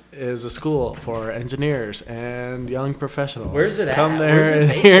Mines is a school for engineers and young professionals. Where's it at? Come there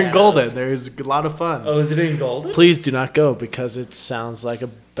here in Golden. There's a lot of fun. Oh, is it in Golden? Please do not go because it sounds like a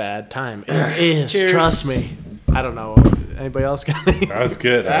bad time. It is. Cheers. Trust me. I don't know. Anybody else got any? That was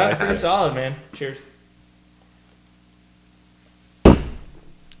good. That was pretty solid, man. Cheers.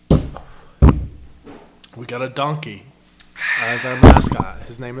 We got a donkey as our mascot.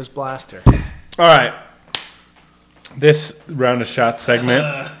 His name is Blaster. All right. This round of shots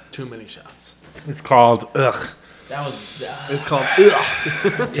segment. Too many shots. It's called Ugh. It's called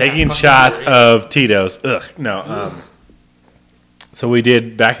Ugh. Taking shots of Tito's. Ugh. No. So we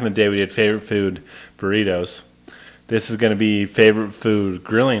did, back in the day, we did favorite food burritos. This is going to be favorite food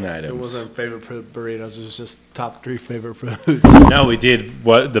grilling items. It wasn't favorite food burritos. It was just top 3 favorite foods. No, we did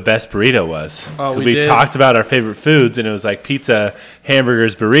what the best burrito was. Oh, we talked about our favorite foods, and it was like pizza,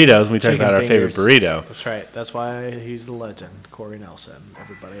 hamburgers, burritos, and we talked about our favorite burrito. That's right. That's why he's the legend. Corey Nelson,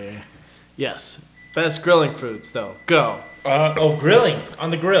 everybody. Yes. Best grilling foods, though. Go. Grilling. On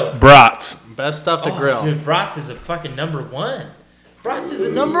the grill. Brats. Best stuff to grill. Dude, Brats is a fucking number 1. Brats is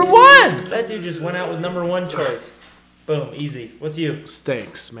a number 1. That dude just went out with number 1 choice. Boom, easy. What's you?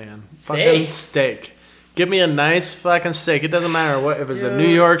 Steaks, man. Fucking steak. Give me a nice fucking steak. It doesn't matter what. If it's a New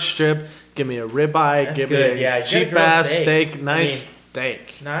York strip, give me a ribeye. That's give good. me a cheap ass steak. Nice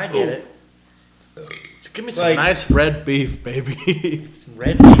steak. No, I get it. Just give me some nice red beef, baby. Some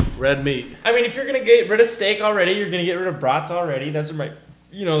red beef. Red meat. I mean, if you're gonna get rid of steak already, you're gonna get rid of brats already. Those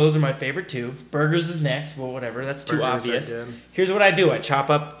are my favorite 2. Burgers is next. Well, whatever. That's too obvious. Here's what I do. I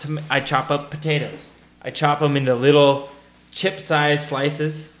chop up potatoes. I chop them into little chip-sized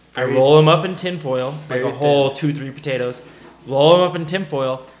slices. I roll them up in tinfoil, like a whole 2-3 potatoes. Roll them up in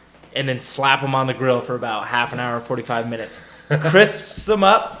tinfoil, and then slap them on the grill for about half an hour, 45 minutes. Crisps them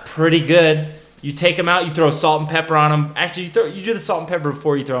up pretty good. You take them out, you throw salt and pepper on them. Actually, you do the salt and pepper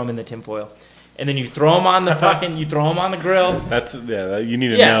before you throw them in the tinfoil. and then you throw them on the grill. That's you need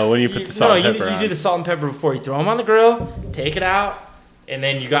to know when you put the salt and pepper on. You do the salt and pepper before you throw them on the grill. Take it out. And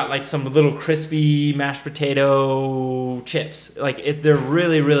then you got like some little crispy mashed potato chips. Like they're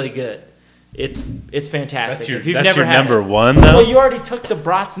really, really good. It's fantastic. If you've never had number one though. Well, you already took the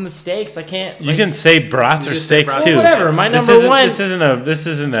brats and the steaks. I can't. You can say brats or steaks too. Whatever. My number one. This isn't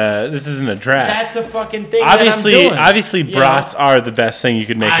a draft. That's the fucking thing. Obviously, brats are the best thing you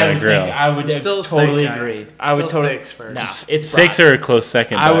could make on a grill. I would totally agree. I would totally. Steaks first. No, it's steaks are a close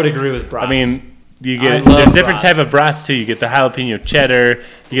second. I would agree with brats. I mean. There's different type of brats too. You get the jalapeno cheddar.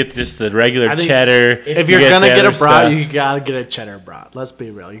 You get just the regular cheddar. If you're gonna get a brat, you gotta get a cheddar brat. Let's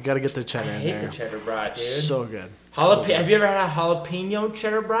be real. You gotta get the cheddar in there. I hate the cheddar brat, dude. So good. Have you ever had a jalapeno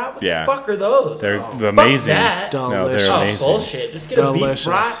cheddar brat? What the fuck are those? They're amazing. Fuck that. Delicious. No, they're amazing. Bullshit. Just get a beef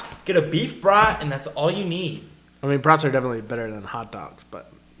brat. Get a beef brat, and that's all you need. I mean, brats are definitely better than hot dogs,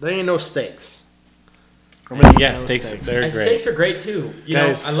 but there ain't no steaks. Steaks. They're great. Steaks are great too. You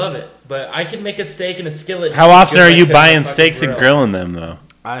know, I love it. But I can make a steak in a skillet. How often are you buying steaks and grilling them though?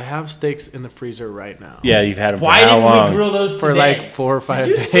 I have steaks in the freezer right now. Yeah, you've had them for how long? Why didn't we grill those today? For like 4 or 5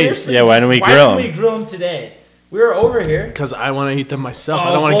 days. Yeah, why didn't we grill them? Why didn't we grill them today? We were over here. Because I want to eat them myself.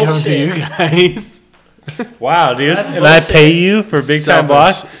 I don't want to give them to you guys. Wow, dude! And I pay you for big time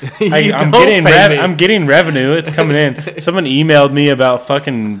boss. I'm getting revenue. It's coming in. Someone emailed me about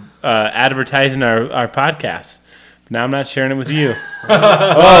fucking advertising our podcast. Now I'm not sharing it with you.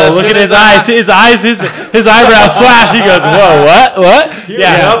 Oh, look at his eyes! His eyebrows slash. He goes, "Whoa, what?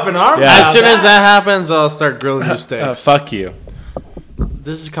 Yeah, up in arms. Yeah. As soon as that happens, I'll start grilling you steaks. Fuck you.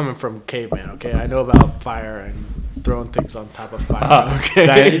 This is coming from caveman. Okay, I know about fire and throwing things on top of fire. Okay,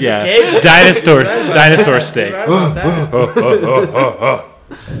 dinosaur steaks.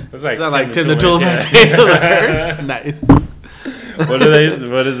 It's like Tim the Toolman Taylor. Nice. What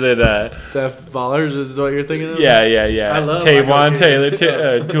is it? Theft Ballers is what you're thinking of? Yeah. I love Tavon Taylor,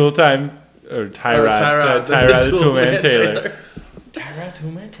 Tool Time, or Tyrod the Toolman Taylor. Tyrod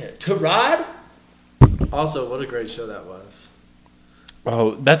Toolman Taylor. Tyrod? Also, what a great show that was.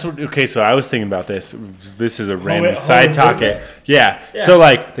 Oh, that's what. Okay, so I was thinking about this. This is a random side topic. Yeah. So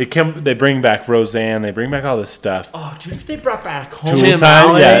like they bring back Roseanne. They bring back all this stuff. Oh, dude, if they brought back Tim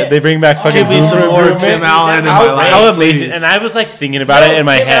Allen, yeah, they bring back fucking. Give me some more Tim Allen in my life. How amazing! And I was like thinking about it in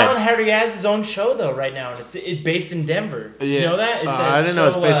my head. Tim Allen already has his own show though right now, and it's based in Denver. Did you know that? I didn't know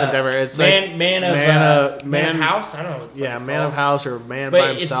it's based in Denver. It's Man of House. I don't know. Yeah, Man of House or Man by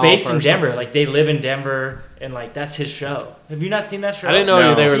Himself. But it's based in Denver. Like they live in Denver. And like that's his show. Have you not seen that show? I didn't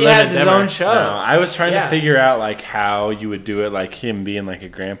know they were. He has his own show. No, I was trying to figure out like how you would do it, like him being like a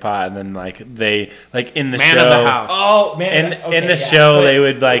grandpa, and then like they like in the Man show. of the House. Oh man! In the show, they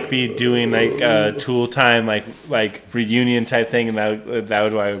would like be doing like Tool Time, like reunion type thing, and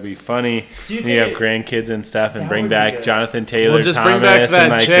that would be funny. So you have grandkids and stuff, and bring back Jonathan Taylor. Well, just Thomas, bring back that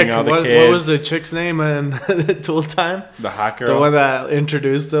and, like, chick. all the What kids. was the chick's name in Tool Time? The hot girl. The one that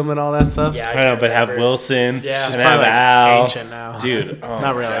introduced them and all that stuff. Yeah, I know, but have Wilson. Yeah, and have Al. Ancient now, dude. Oh,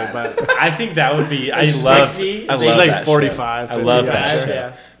 not really, but I think that would be. She's like that 45. Show. I love that show.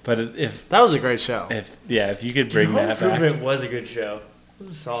 Yeah. But if that was a great show. If you could bring that back. Improvement was a good show. It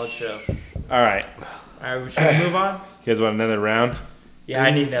was a solid show. All right. Should we move on? You guys want another round? Yeah,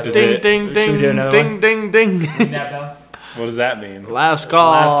 I need another. Ding ding ding ding ding ding. Need that bell? What does that mean? Last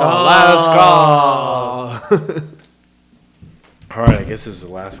call. Last call. All right, I guess this is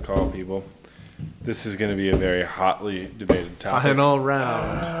the last call, people. This is going to be a very hotly debated topic. Final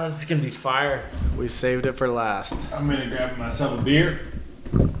round. This is going to be fire. We saved it for last. I'm going to grab myself a beer.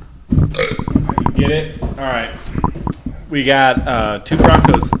 If I can get it. All right. We got two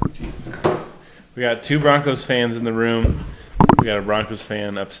Broncos. Jesus Christ. We got two Broncos fans in the room. We got a Broncos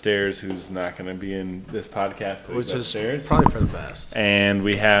fan upstairs who's not going to be in this podcast, but which is upstairs. Probably for the best. And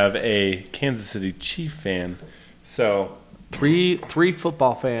we have a Kansas City Chief fan. So... Three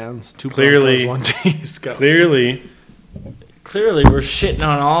football fans, two Broncos, one Chiefs. Clearly, we're shitting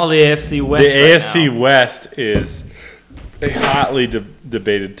on all the AFC West. The AFC West is a hotly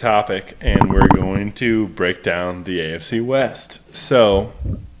debated topic, and we're going to break down the AFC West. So,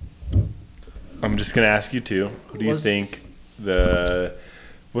 I'm just going to ask you two. Who do you think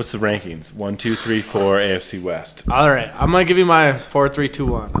what's the rankings? 1, 2, 3, 4 AFC West. All right, I'm going to give you my 4, 3, 2,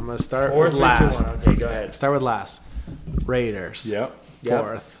 1. I'm going to start with last. 4, 3, 2, 1. Okay, go ahead. Start with last. Raiders. Yep.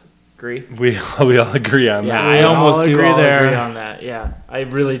 Fourth. Agree. We all agree on that. Yeah, I almost do all agree on that. Yeah, I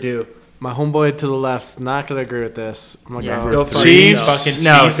really do. My homeboy to the left's not gonna agree with this. I'm gonna go for Chiefs.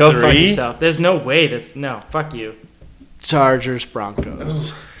 No, go fuck yourself. There's no way. Fuck you. Chargers,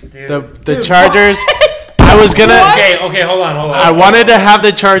 Broncos. Dude. The Chargers. I was gonna. Okay, hold on. I wanted to have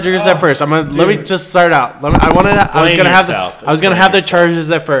the Chargers at first. Let me just start out. I was gonna have the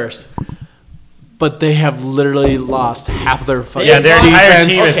Chargers at first, but they have literally lost half their fucking their entire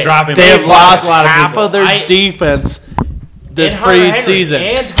team is dropping. They have lost half of their defense this preseason,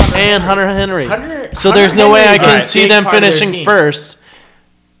 and Hunter Henry. So there's no way I can see them finishing first.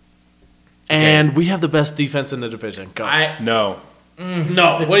 And we have the best defense in the division. Go. No.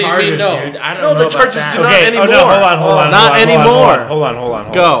 No, the what Chargers, do you mean no? dude. I don't no, know the Chargers about do that. not anymore. No, hold on. Not anymore. Hold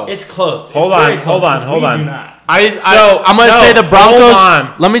on. Go. It's close. Hold on. We do not. I'm going to say the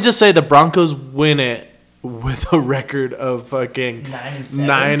Broncos. Let me just say the Broncos win it with a record of fucking 9 and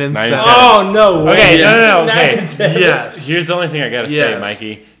 7. Oh, no way. Okay, no. 9 and 7. Yes. Here's the only thing I got to say,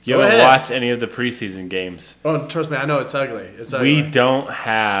 Mikey. You haven't watched any of the preseason games. Oh, trust me, I know it's ugly. We don't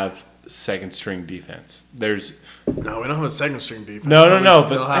have second string defense. No, we don't have a second string defense. No.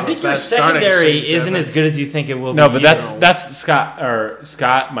 But I think your secondary isn't as good as you think it will be. No, but that's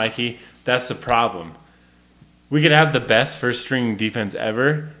Scott, Mikey. That's the problem. We could have the best first string defense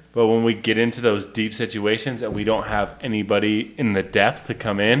ever, but when we get into those deep situations and we don't have anybody in the depth to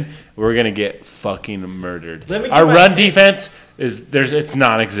come in, we're gonna get fucking murdered. Our run defense it's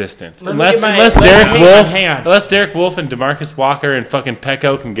non-existent unless Derek Wolfe and DeMarcus Walker and fucking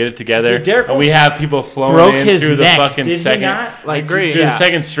Pecco can get it together. Dude, and we have people flowing in through the fucking second. I agree. Through the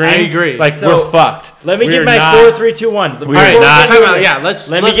second string. I agree. We're fucked. Let me get my 4-3-2-1. We're not.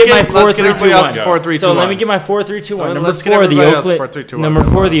 Let me get my 4-3-2-1. So let me get my 4-3-2-1. Number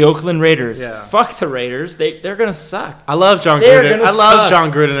 4, the Oakland Raiders. Fuck the Raiders. They're gonna suck. I love John Gruden. I love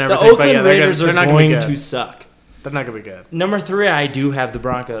John Gruden and everything. The Oakland Raiders are going to suck. They're not gonna be good. Number 3, I do have the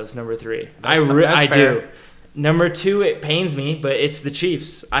Broncos. Number 3, I do. Number 2, it pains me, but it's the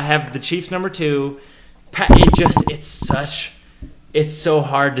Chiefs. I have the Chiefs number 2. It's so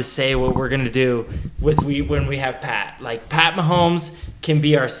hard to say what we're gonna do when we have Pat. Like Pat Mahomes can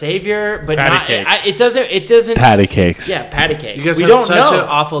be our savior, but it doesn't. Patty cakes. Yeah, patty cakes. You guys have such an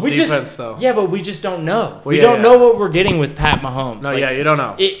awful defense, though. Yeah, but we just don't know. We don't know what we're getting with Pat Mahomes. No, you don't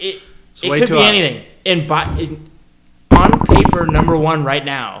know. It could be anything. On paper, number 1 right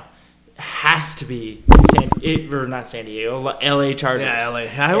now has to be not San Diego, LA Chargers. Yeah, LA.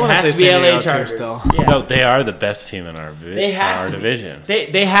 I want to say San Diego Chargers still. Yeah. No, they are the best team in our division.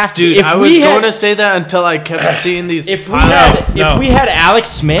 They have to. Dude, I was going to say that until I kept seeing these. If we had Alex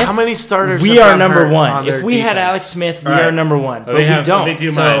Smith, how many starters? We are number 1. If we had Alex Smith, we are number 1. But we don't.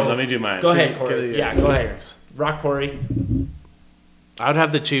 Let me do mine. Go ahead, Corey. Yeah, go ahead. Rock Corey. I would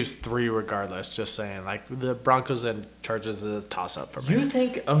have the Chiefs 3 regardless. Just saying, like the Broncos and Chargers is a toss up for me. You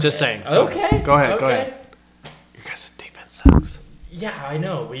think? Okay. Just saying. Okay. Go ahead. Your guys' defense sucks. Yeah, I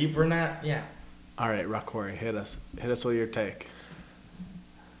know. We're not. Yeah. All right, Rock Corey, hit us with your take.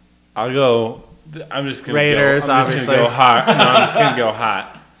 I'll go. I'm just gonna Raiders. Obviously, go hot. No, I'm just gonna go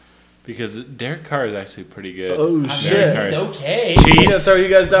hot because Derek Carr is actually pretty good. Oh shit! He's okay. He's gonna throw you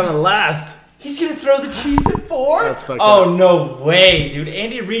guys down in last. He's going to throw the Chiefs at 4? That's fucked up. No way, dude.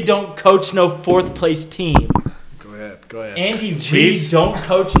 Andy Reid don't coach no 4th place team. Go ahead. Andy Reid don't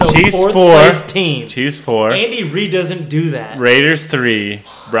coach no Chiefs 4th 4, place team. Chiefs 4. Andy Reid doesn't do that. Raiders 3,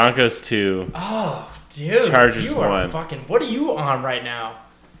 Broncos 2. Oh, dude. Chargers you are 1. What are you on right now?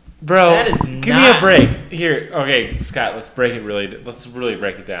 Bro, that is give me a break. Here, okay, Scott, let's really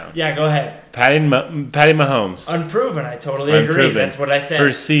break it down. Yeah, go ahead. Patty Mahomes. Unproven, I totally agree. That's what I said.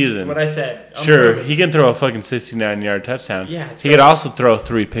 First season. That's what I said. Sure, he can throw a fucking 69-yard touchdown. Yeah, he could also throw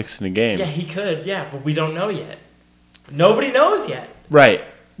 3 picks in a game. Yeah, he could, but we don't know yet. Nobody knows yet. Right.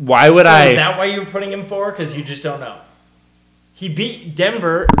 Why would So is that why you're putting him 4? Because you just don't know. He beat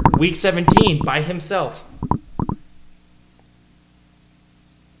Denver week 17 by himself.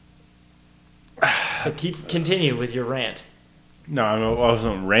 So continue with your rant. No, I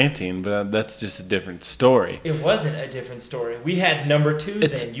wasn't ranting, but that's just a different story. It wasn't a different story. We had number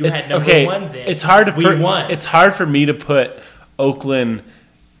 2s in. You had number 1s in. We won. It's hard for me to put Oakland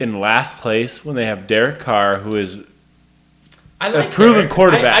in last place when they have Derek Carr, who is a proven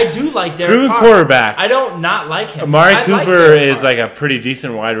quarterback. I do like Derek Carr. Proven quarterback. I don't not like him. Amari Cooper is like a pretty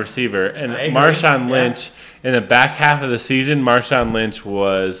decent wide receiver. And Marshawn Lynch, in the back half of the season, Marshawn Lynch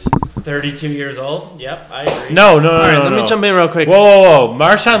was 32 years old. Yep, I agree. No. Let me jump in real quick. Whoa.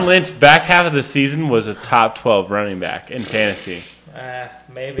 Marshawn Lynch, back half of the season, was a top 12 running back in fantasy.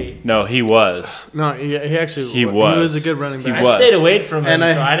 Maybe. No, he was. No, he actually he was. He was a good running back. I stayed away from him,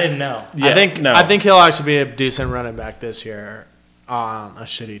 so I didn't know. Yeah, I think he'll actually be a decent running back this year on a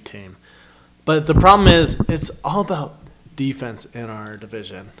shitty team. But the problem is, it's all about defense in our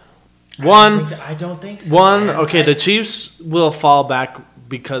division. I don't think so. The Chiefs will fall back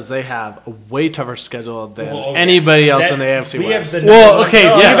because they have a way tougher schedule than anybody else in the AFC West. Think about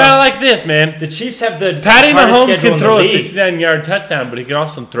it like this, man. The Chiefs have the Patty Mahomes can throw a 69-yard touchdown, but he can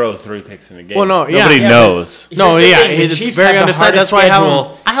also throw 3 picks in a game. Well, nobody knows. It's very undersized. That's why I have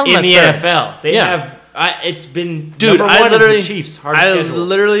in the NFL. They have. It's been number one is the Chiefs' hard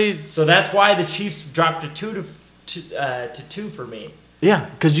schedule. So that's why the Chiefs dropped to 2 for me. Yeah,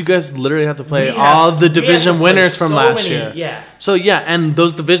 because you guys literally have to play all of the division winners from last year. Yeah. So and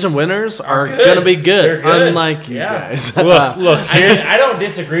those division winners are gonna be good, unlike you guys. Look. I don't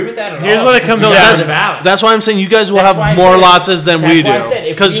disagree with that at all. Here's what it comes down to. That's why I'm saying you guys will have more losses than we do.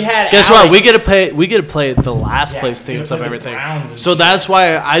 Because guess what? We get to play the last place teams of everything. So that's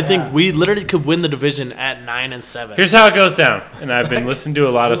why I think we literally could win the division at 9-7. Here's how it goes down. And I've been listening to a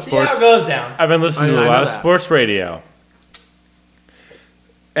lot of sports. See how it goes down. I've been listening to a lot of sports radio.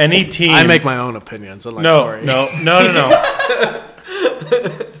 Any team. I make my own opinions. No.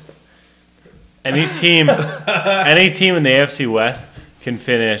 Any team in the AFC West can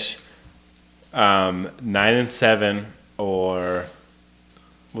finish 9-7 or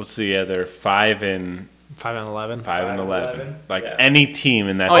what's the other 5-11. 5-11. Like any team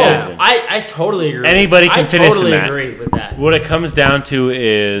in that division. I totally agree. Anybody can finish in that. I totally agree with that. What it comes down to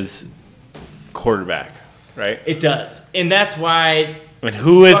is quarterback, right? It does, and that's why. I mean,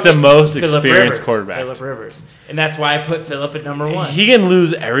 who is the most experienced quarterback? Phillip Rivers. And that's why I put Phillip at number 1. He can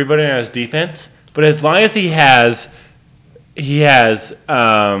lose everybody on his defense, but as long as he has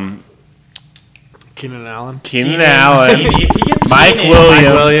Keenan Allen. If he gets Mike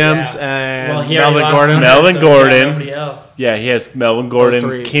Williams, and Melvin Gordon. Nobody else. Yeah, he has Melvin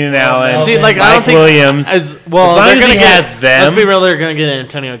Gordon, Keenan Allen, I don't Mike think Williams. As long as he has them. Let's be real, they're going to get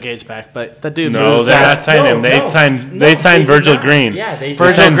Antonio Gates back, but that dude. No, they're not signing him. They signed Virgil Green. Yeah,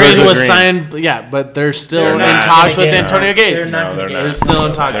 Virgil Green was signed. Yeah, but they're still in talks with Antonio Gates. No, they're not. They're still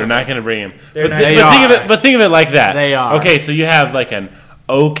in talks. They're not going to bring him. But think of it like that. They are. Okay, so you have like an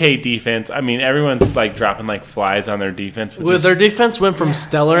okay defense. I mean, everyone's like dropping like flies on their defense. Their defense went from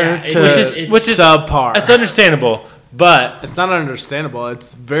stellar to which is subpar. That's understandable, but it's not understandable.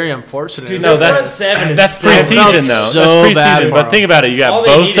 It's very unfortunate. Dude, no, that's preseason though. So that's bad. But think about it. You got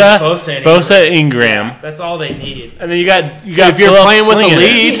Bosa, Ingram. That's all they need. And then you got. If you're playing with the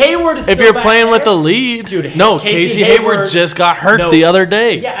lead, Hayward is if you're playing with the lead, dude. No, Casey Hayward just got hurt the other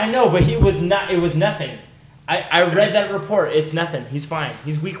day. Yeah, I know, but he was not. It was nothing. I read that report. It's nothing. He's fine.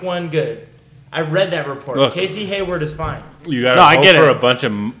 He's week 1 good. I read that report. Look, Casey Hayward is fine. You got to hope for a bunch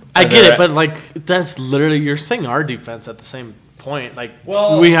of. I get it, but like that's literally you're saying our defense at the same point. Like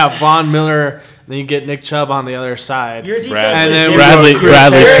we have Von Miller, then you get Nick Chubb on the other side. Your defense and then Bradley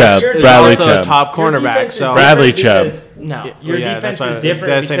Chubb. Bradley Chubb, top cornerback. So Bradley Chubb. No, your defense is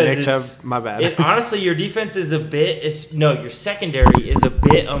different because Nick Chubb. My bad. Honestly, your defense is a bit. Your secondary is a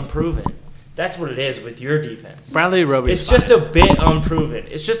bit unproven. That's what it is with your defense. Bradley Roby's It's just a bit unproven.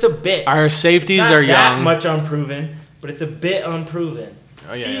 It's just a bit. Our safeties it's not are that young. much unproven, but it's a bit unproven.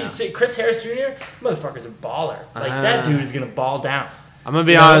 See, Chris Harris Jr., motherfucker's a baller. Like, that dude is going to ball down. I'm going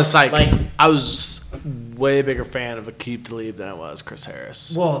to be honest. Like, I was way bigger fan of Aqib Talib than I was Chris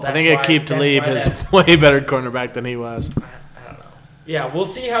Harris. Well, I think Aqib Talib is way better cornerback than he was. Yeah, we'll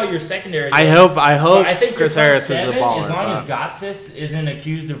see how your secondary goes. I hope I think Chris Harris is a baller. As long as Gotsis isn't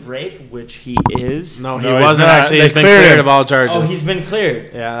accused of rape, which he is. No, he wasn't actually. He's been cleared of all charges. Oh, he's been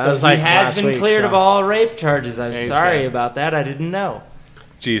cleared. Yeah, that was like he has been cleared of all rape charges. I'm sorry good. About that. I didn't know.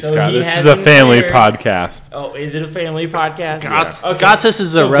 Geez, Scott, this is a family podcast. Oh, is it a family podcast? Gotsis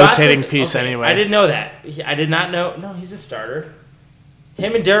is a rotating piece anyway. I didn't know that. I did not know. No, he's a starter.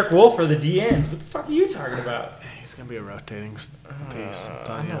 Him and Derek Wolfe are the DNs. What the fuck are you talking about? He's gonna be a rotating piece.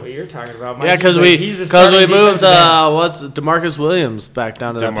 I know what you're talking about. Yeah, because we moved DeMarcus Williams back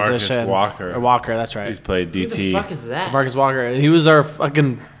down to that position. Walker, that's right. He's played DT. Who the fuck is that? DeMarcus Walker. He was our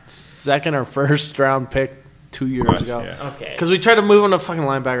fucking second or first round pick 2 years ago. Yeah. Okay. Because we tried to move on to fucking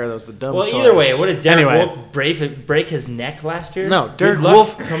linebacker. That was the dumb choice. Well, either way, what did Derek Wolfe break his neck last year? No, Derek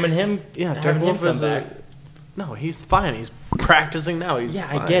Wolfe coming him. Yeah, Derek Wolfe is no, he's fine. He's practicing now. He's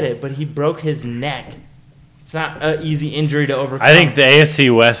fine. I get it, but he broke his neck. It's not an easy injury to overcome. I think the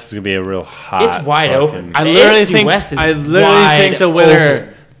AFC West is gonna be a real hot. It's wide open. I literally think the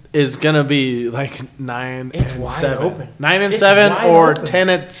winner is gonna be like 9-7. 9-7 or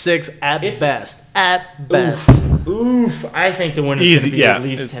 10-6 at best. At best. Oof. I think the winner is gonna be at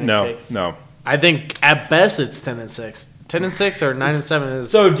least 10-6. No. I think at best it's 10-6. 10-6 or 9-7 is.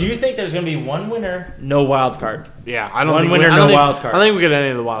 So, do you think there's going to be one winner, no wild card? Yeah, I don't one think winner, no wild card. I don't think we get any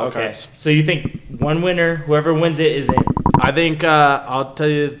of the wild cards. So you think one winner, whoever wins it, is in? I think I'll tell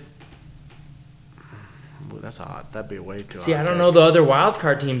you. that's odd. That'd be way too. See, I don't know the other wild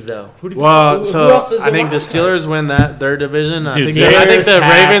card teams though. Who I think the Steelers win their division. I think the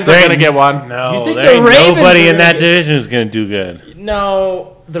Ravens are gonna get one. No, there ain't nobody in that division is gonna do good.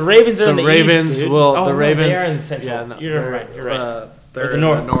 No, the Ravens are in the East, dude. The Ravens. They are in the Central. Yeah, no, you're right. You're right. They're the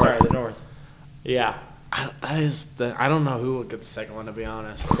North. Sorry, the North. Yeah. I don't know who will get the second one, to be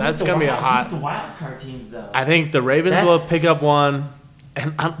honest. That's gonna be a hot. Who's the wild card teams though? I think the Ravens will pick up one.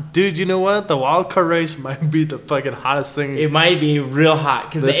 And dude, you know what? The wild card race might be the fucking hottest thing. It might be real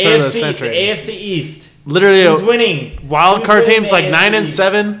hot because the AFC East. Literally, who's winning? Wild card teams like 9 and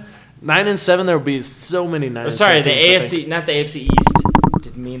 7. 9 and 7. There will be so many 9 and 7 the teams, AFC, not the AFC East.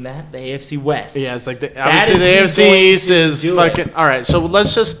 Didn't mean that. The AFC West. Yeah, it's like obviously the AFC East is fucking. All right, so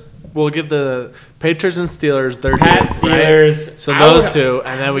we'll give the Patriots and Steelers their Steelers. Right? So those two,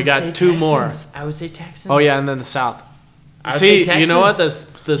 and then we got two more. I would say Texans. Oh yeah, and then the South. See, you know what?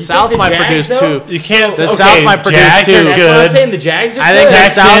 The South might produce two. You can't. The South might produce two. That's what I'm saying. The Jags are. I think the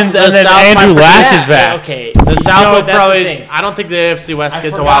South. And then Andrew Lash is back. Okay. The South will probably. I don't think the AFC West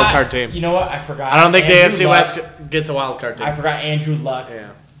gets a wild card team. You know what? I forgot. I don't think the AFC West gets a wild card team. I forgot Andrew Luck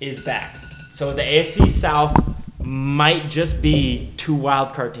is back. So the AFC South might just be two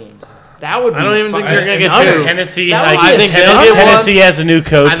wild card teams. That would be. I don't even think they're gonna get two. Tennessee. I think Tennessee has a new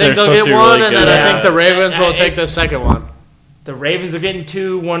coach. I think they'll get one, and then I think the Ravens will take the second one. The Ravens are getting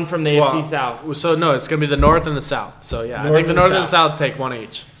two, one from the AFC South. So no, it's gonna be the North and the South. So yeah, I think the North and the South take one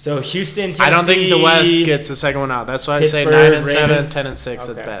each. So Houston, Tennessee. I don't think the West gets the second one out. That's why I say 9 and 7, 10 and 6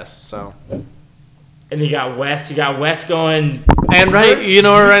 at best. So. And you got West. You got West going. And Denver? right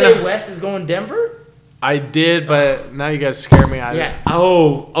now, West is going Denver. I did, but now you guys scare me.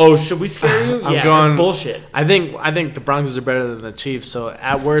 Oh, should we scare you? That's bullshit. I think the Broncos are better than the Chiefs. So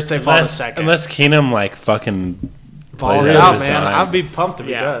at worst, they fall to second. Unless Keenum fucking balls out, man. I'd be pumped if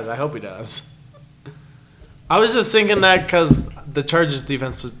he does. I hope he does. I was just thinking that because the Chargers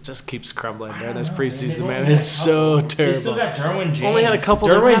defense just keeps crumbling during this preseason, man. It's so terrible. They still got Derwin James. Only had a couple.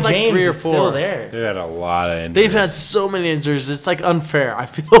 Derwin had like James 3 or 4. Still there. They had a lot of injuries. They've had so many injuries. It's like unfair. I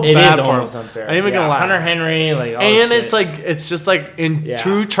feel bad for almost them. Unfair. I ain't even gonna lie. Hunter Henry, and it's just like in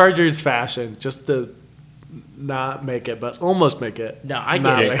true Chargers fashion, just to not make it, but almost make it. No, I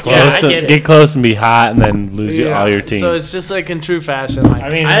get it. I get it. Get close and be hot, and then lose all your team. So it's just like in true fashion. Like,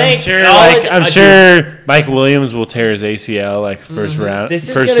 I'm sure Mike Williams will tear his ACL first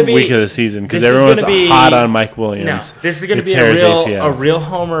week of the season because everyone's hot on Mike Williams. No, this is going to be a real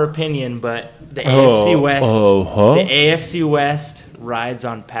homer opinion, but the AFC West rides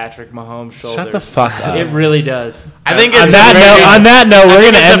on Patrick Mahomes' shoulders. Shut the fuck up. It really does. I think on that note, we're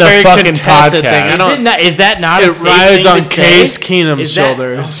going to end the fucking podcast. Is that not it rides on Case Keenum's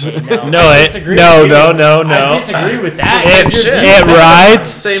shoulders? No. I disagree with that. It rides.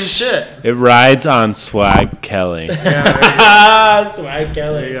 Same shit. It rides on Swag Kelly. Swag Kelly.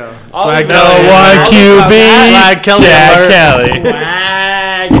 There you go. Swag Kelly. No 1 QB. Swag Kelly. Jack Kelly.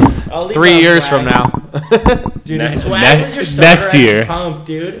 Swag. 3 years from now. Dude, Swag is your starter, next year. Pumped,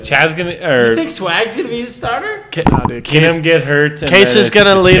 dude. Chad's gonna. You think Swag's gonna be the starter? Keenum get hurt. Case is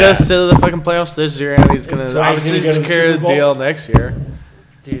gonna lead us to the fucking playoffs this year, and he's gonna obviously secure the deal next year.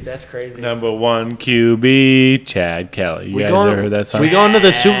 Dude, that's crazy. Number 1 QB, Chad Kelly. You guys ever heard that song? We go into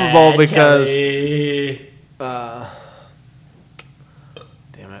the Super Bowl because. Damn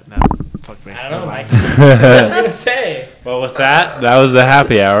it! No, fuck me. I don't know, Mike. What am I gonna say? Well, with that was the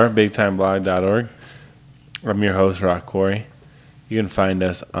happy hour. BigTimeBlog.org. I'm your host, Rock Corey. You can find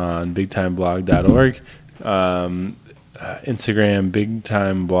us on BigTimeBlog.org, Instagram,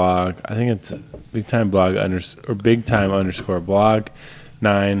 BigTimeBlog. I think it's BigTimeBlog or BigTime_blog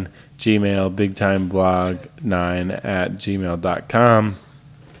 9, Gmail, BigTimeBlog9 at gmail.com,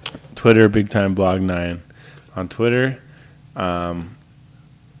 Twitter, BigTimeBlog 9 on Twitter.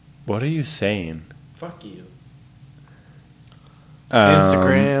 What are you saying? Fuck you.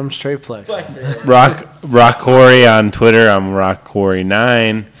 Instagram, straight flex. Rock Corey on Twitter. I'm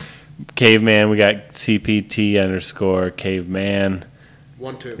RockCorey9. Caveman, we got CPT_Caveman.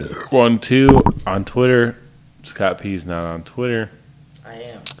 12 on Twitter. Scott P's not on Twitter. I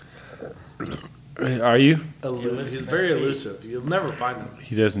am. Are you? He's very elusive. You'll never find him.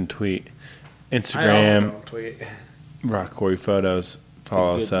 He doesn't tweet. Instagram. I also don't tweet. Rock Corey Photos.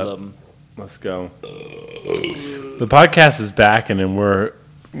 Follow us up. Let's go. The podcast is back, and then we're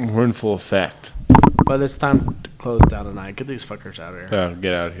in full effect. But it's time to close down tonight. Get these fuckers out of here. Oh,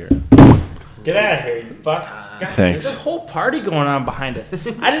 get out of here. Get out of here, you fucks. God, Thanks. There's a whole party going on behind us.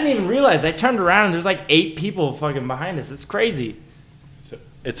 I didn't even realize. I turned around, and there's like 8 people fucking behind us. It's crazy.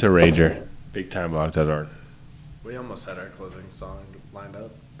 It's a rager. BigTimeBlog.org. We almost had our closing song lined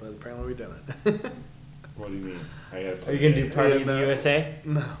up, but apparently we didn't. What do you mean? Are you gonna do Party in the USA?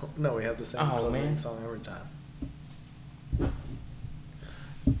 No, we have the same closing song every time.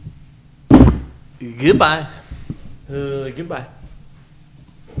 Goodbye. Goodbye.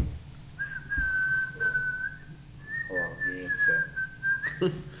 Hold on, give me a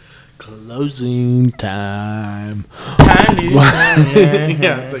sec. Closing time.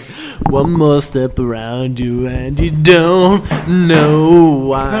 Yeah, it's like one more step around you and you don't know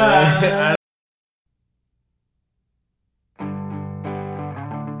why.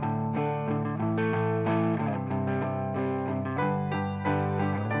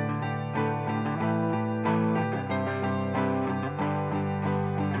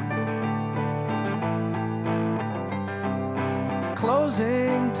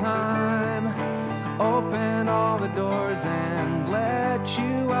 Closing time. Open all the doors and let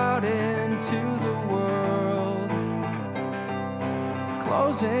you out into the world.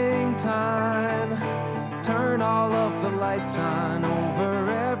 Closing time. Turn all of the lights on over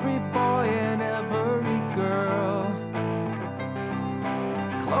every boy and every girl.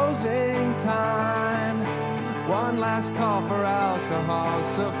 Closing time. One last call for alcohol,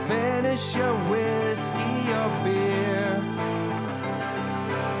 so finish your whiskey or beer.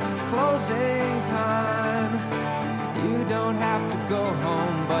 Closing time. You don't have to go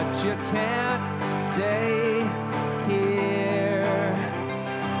home, but you can't stay here.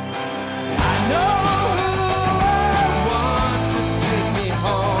 I know who I want to take me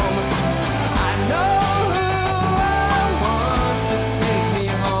home. I know who I want to take me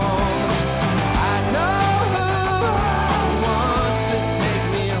home. I know who I want to take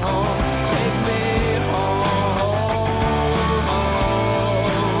me home. Take me home.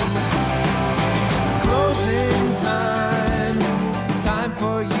 Closing time. Time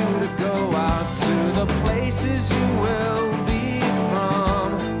for you to go out to the places you will be from.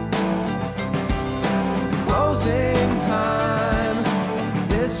 Closing time.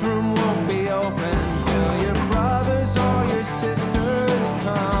 This room won't be open till your brothers or your sisters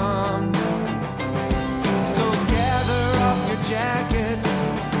come. So gather up your jackets,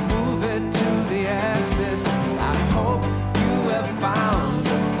 move it to the exits. I hope you have found a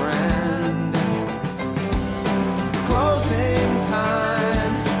friend. Closing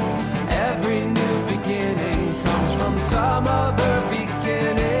time. Every new beginning comes from some other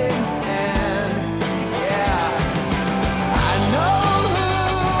beginning's end. Yeah. I know who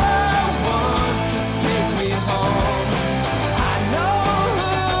I want to take me home. I know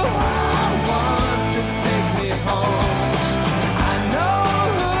who I want to take me home. I know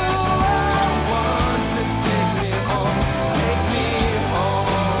who I want to take me home. Take me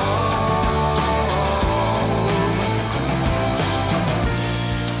home.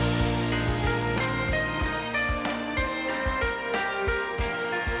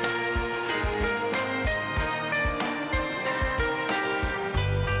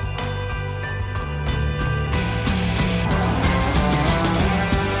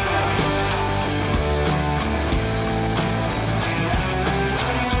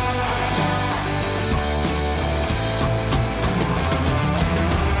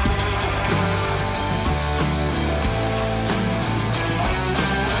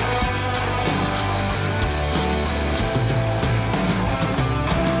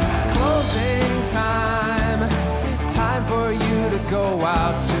 Closing time. Time for you to go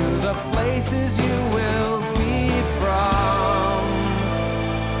out to the places you will be from.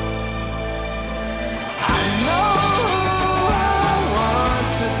 I know who I want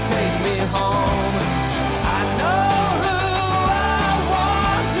to take me home. I know who I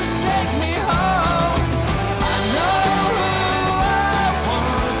want to take me home. I know who I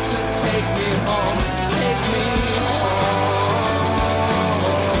want to take me home. Take me home.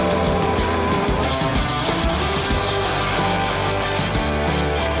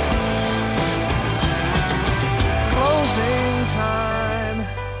 Closing time.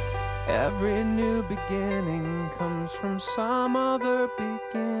 Every new beginning comes from some other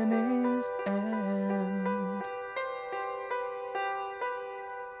beginning.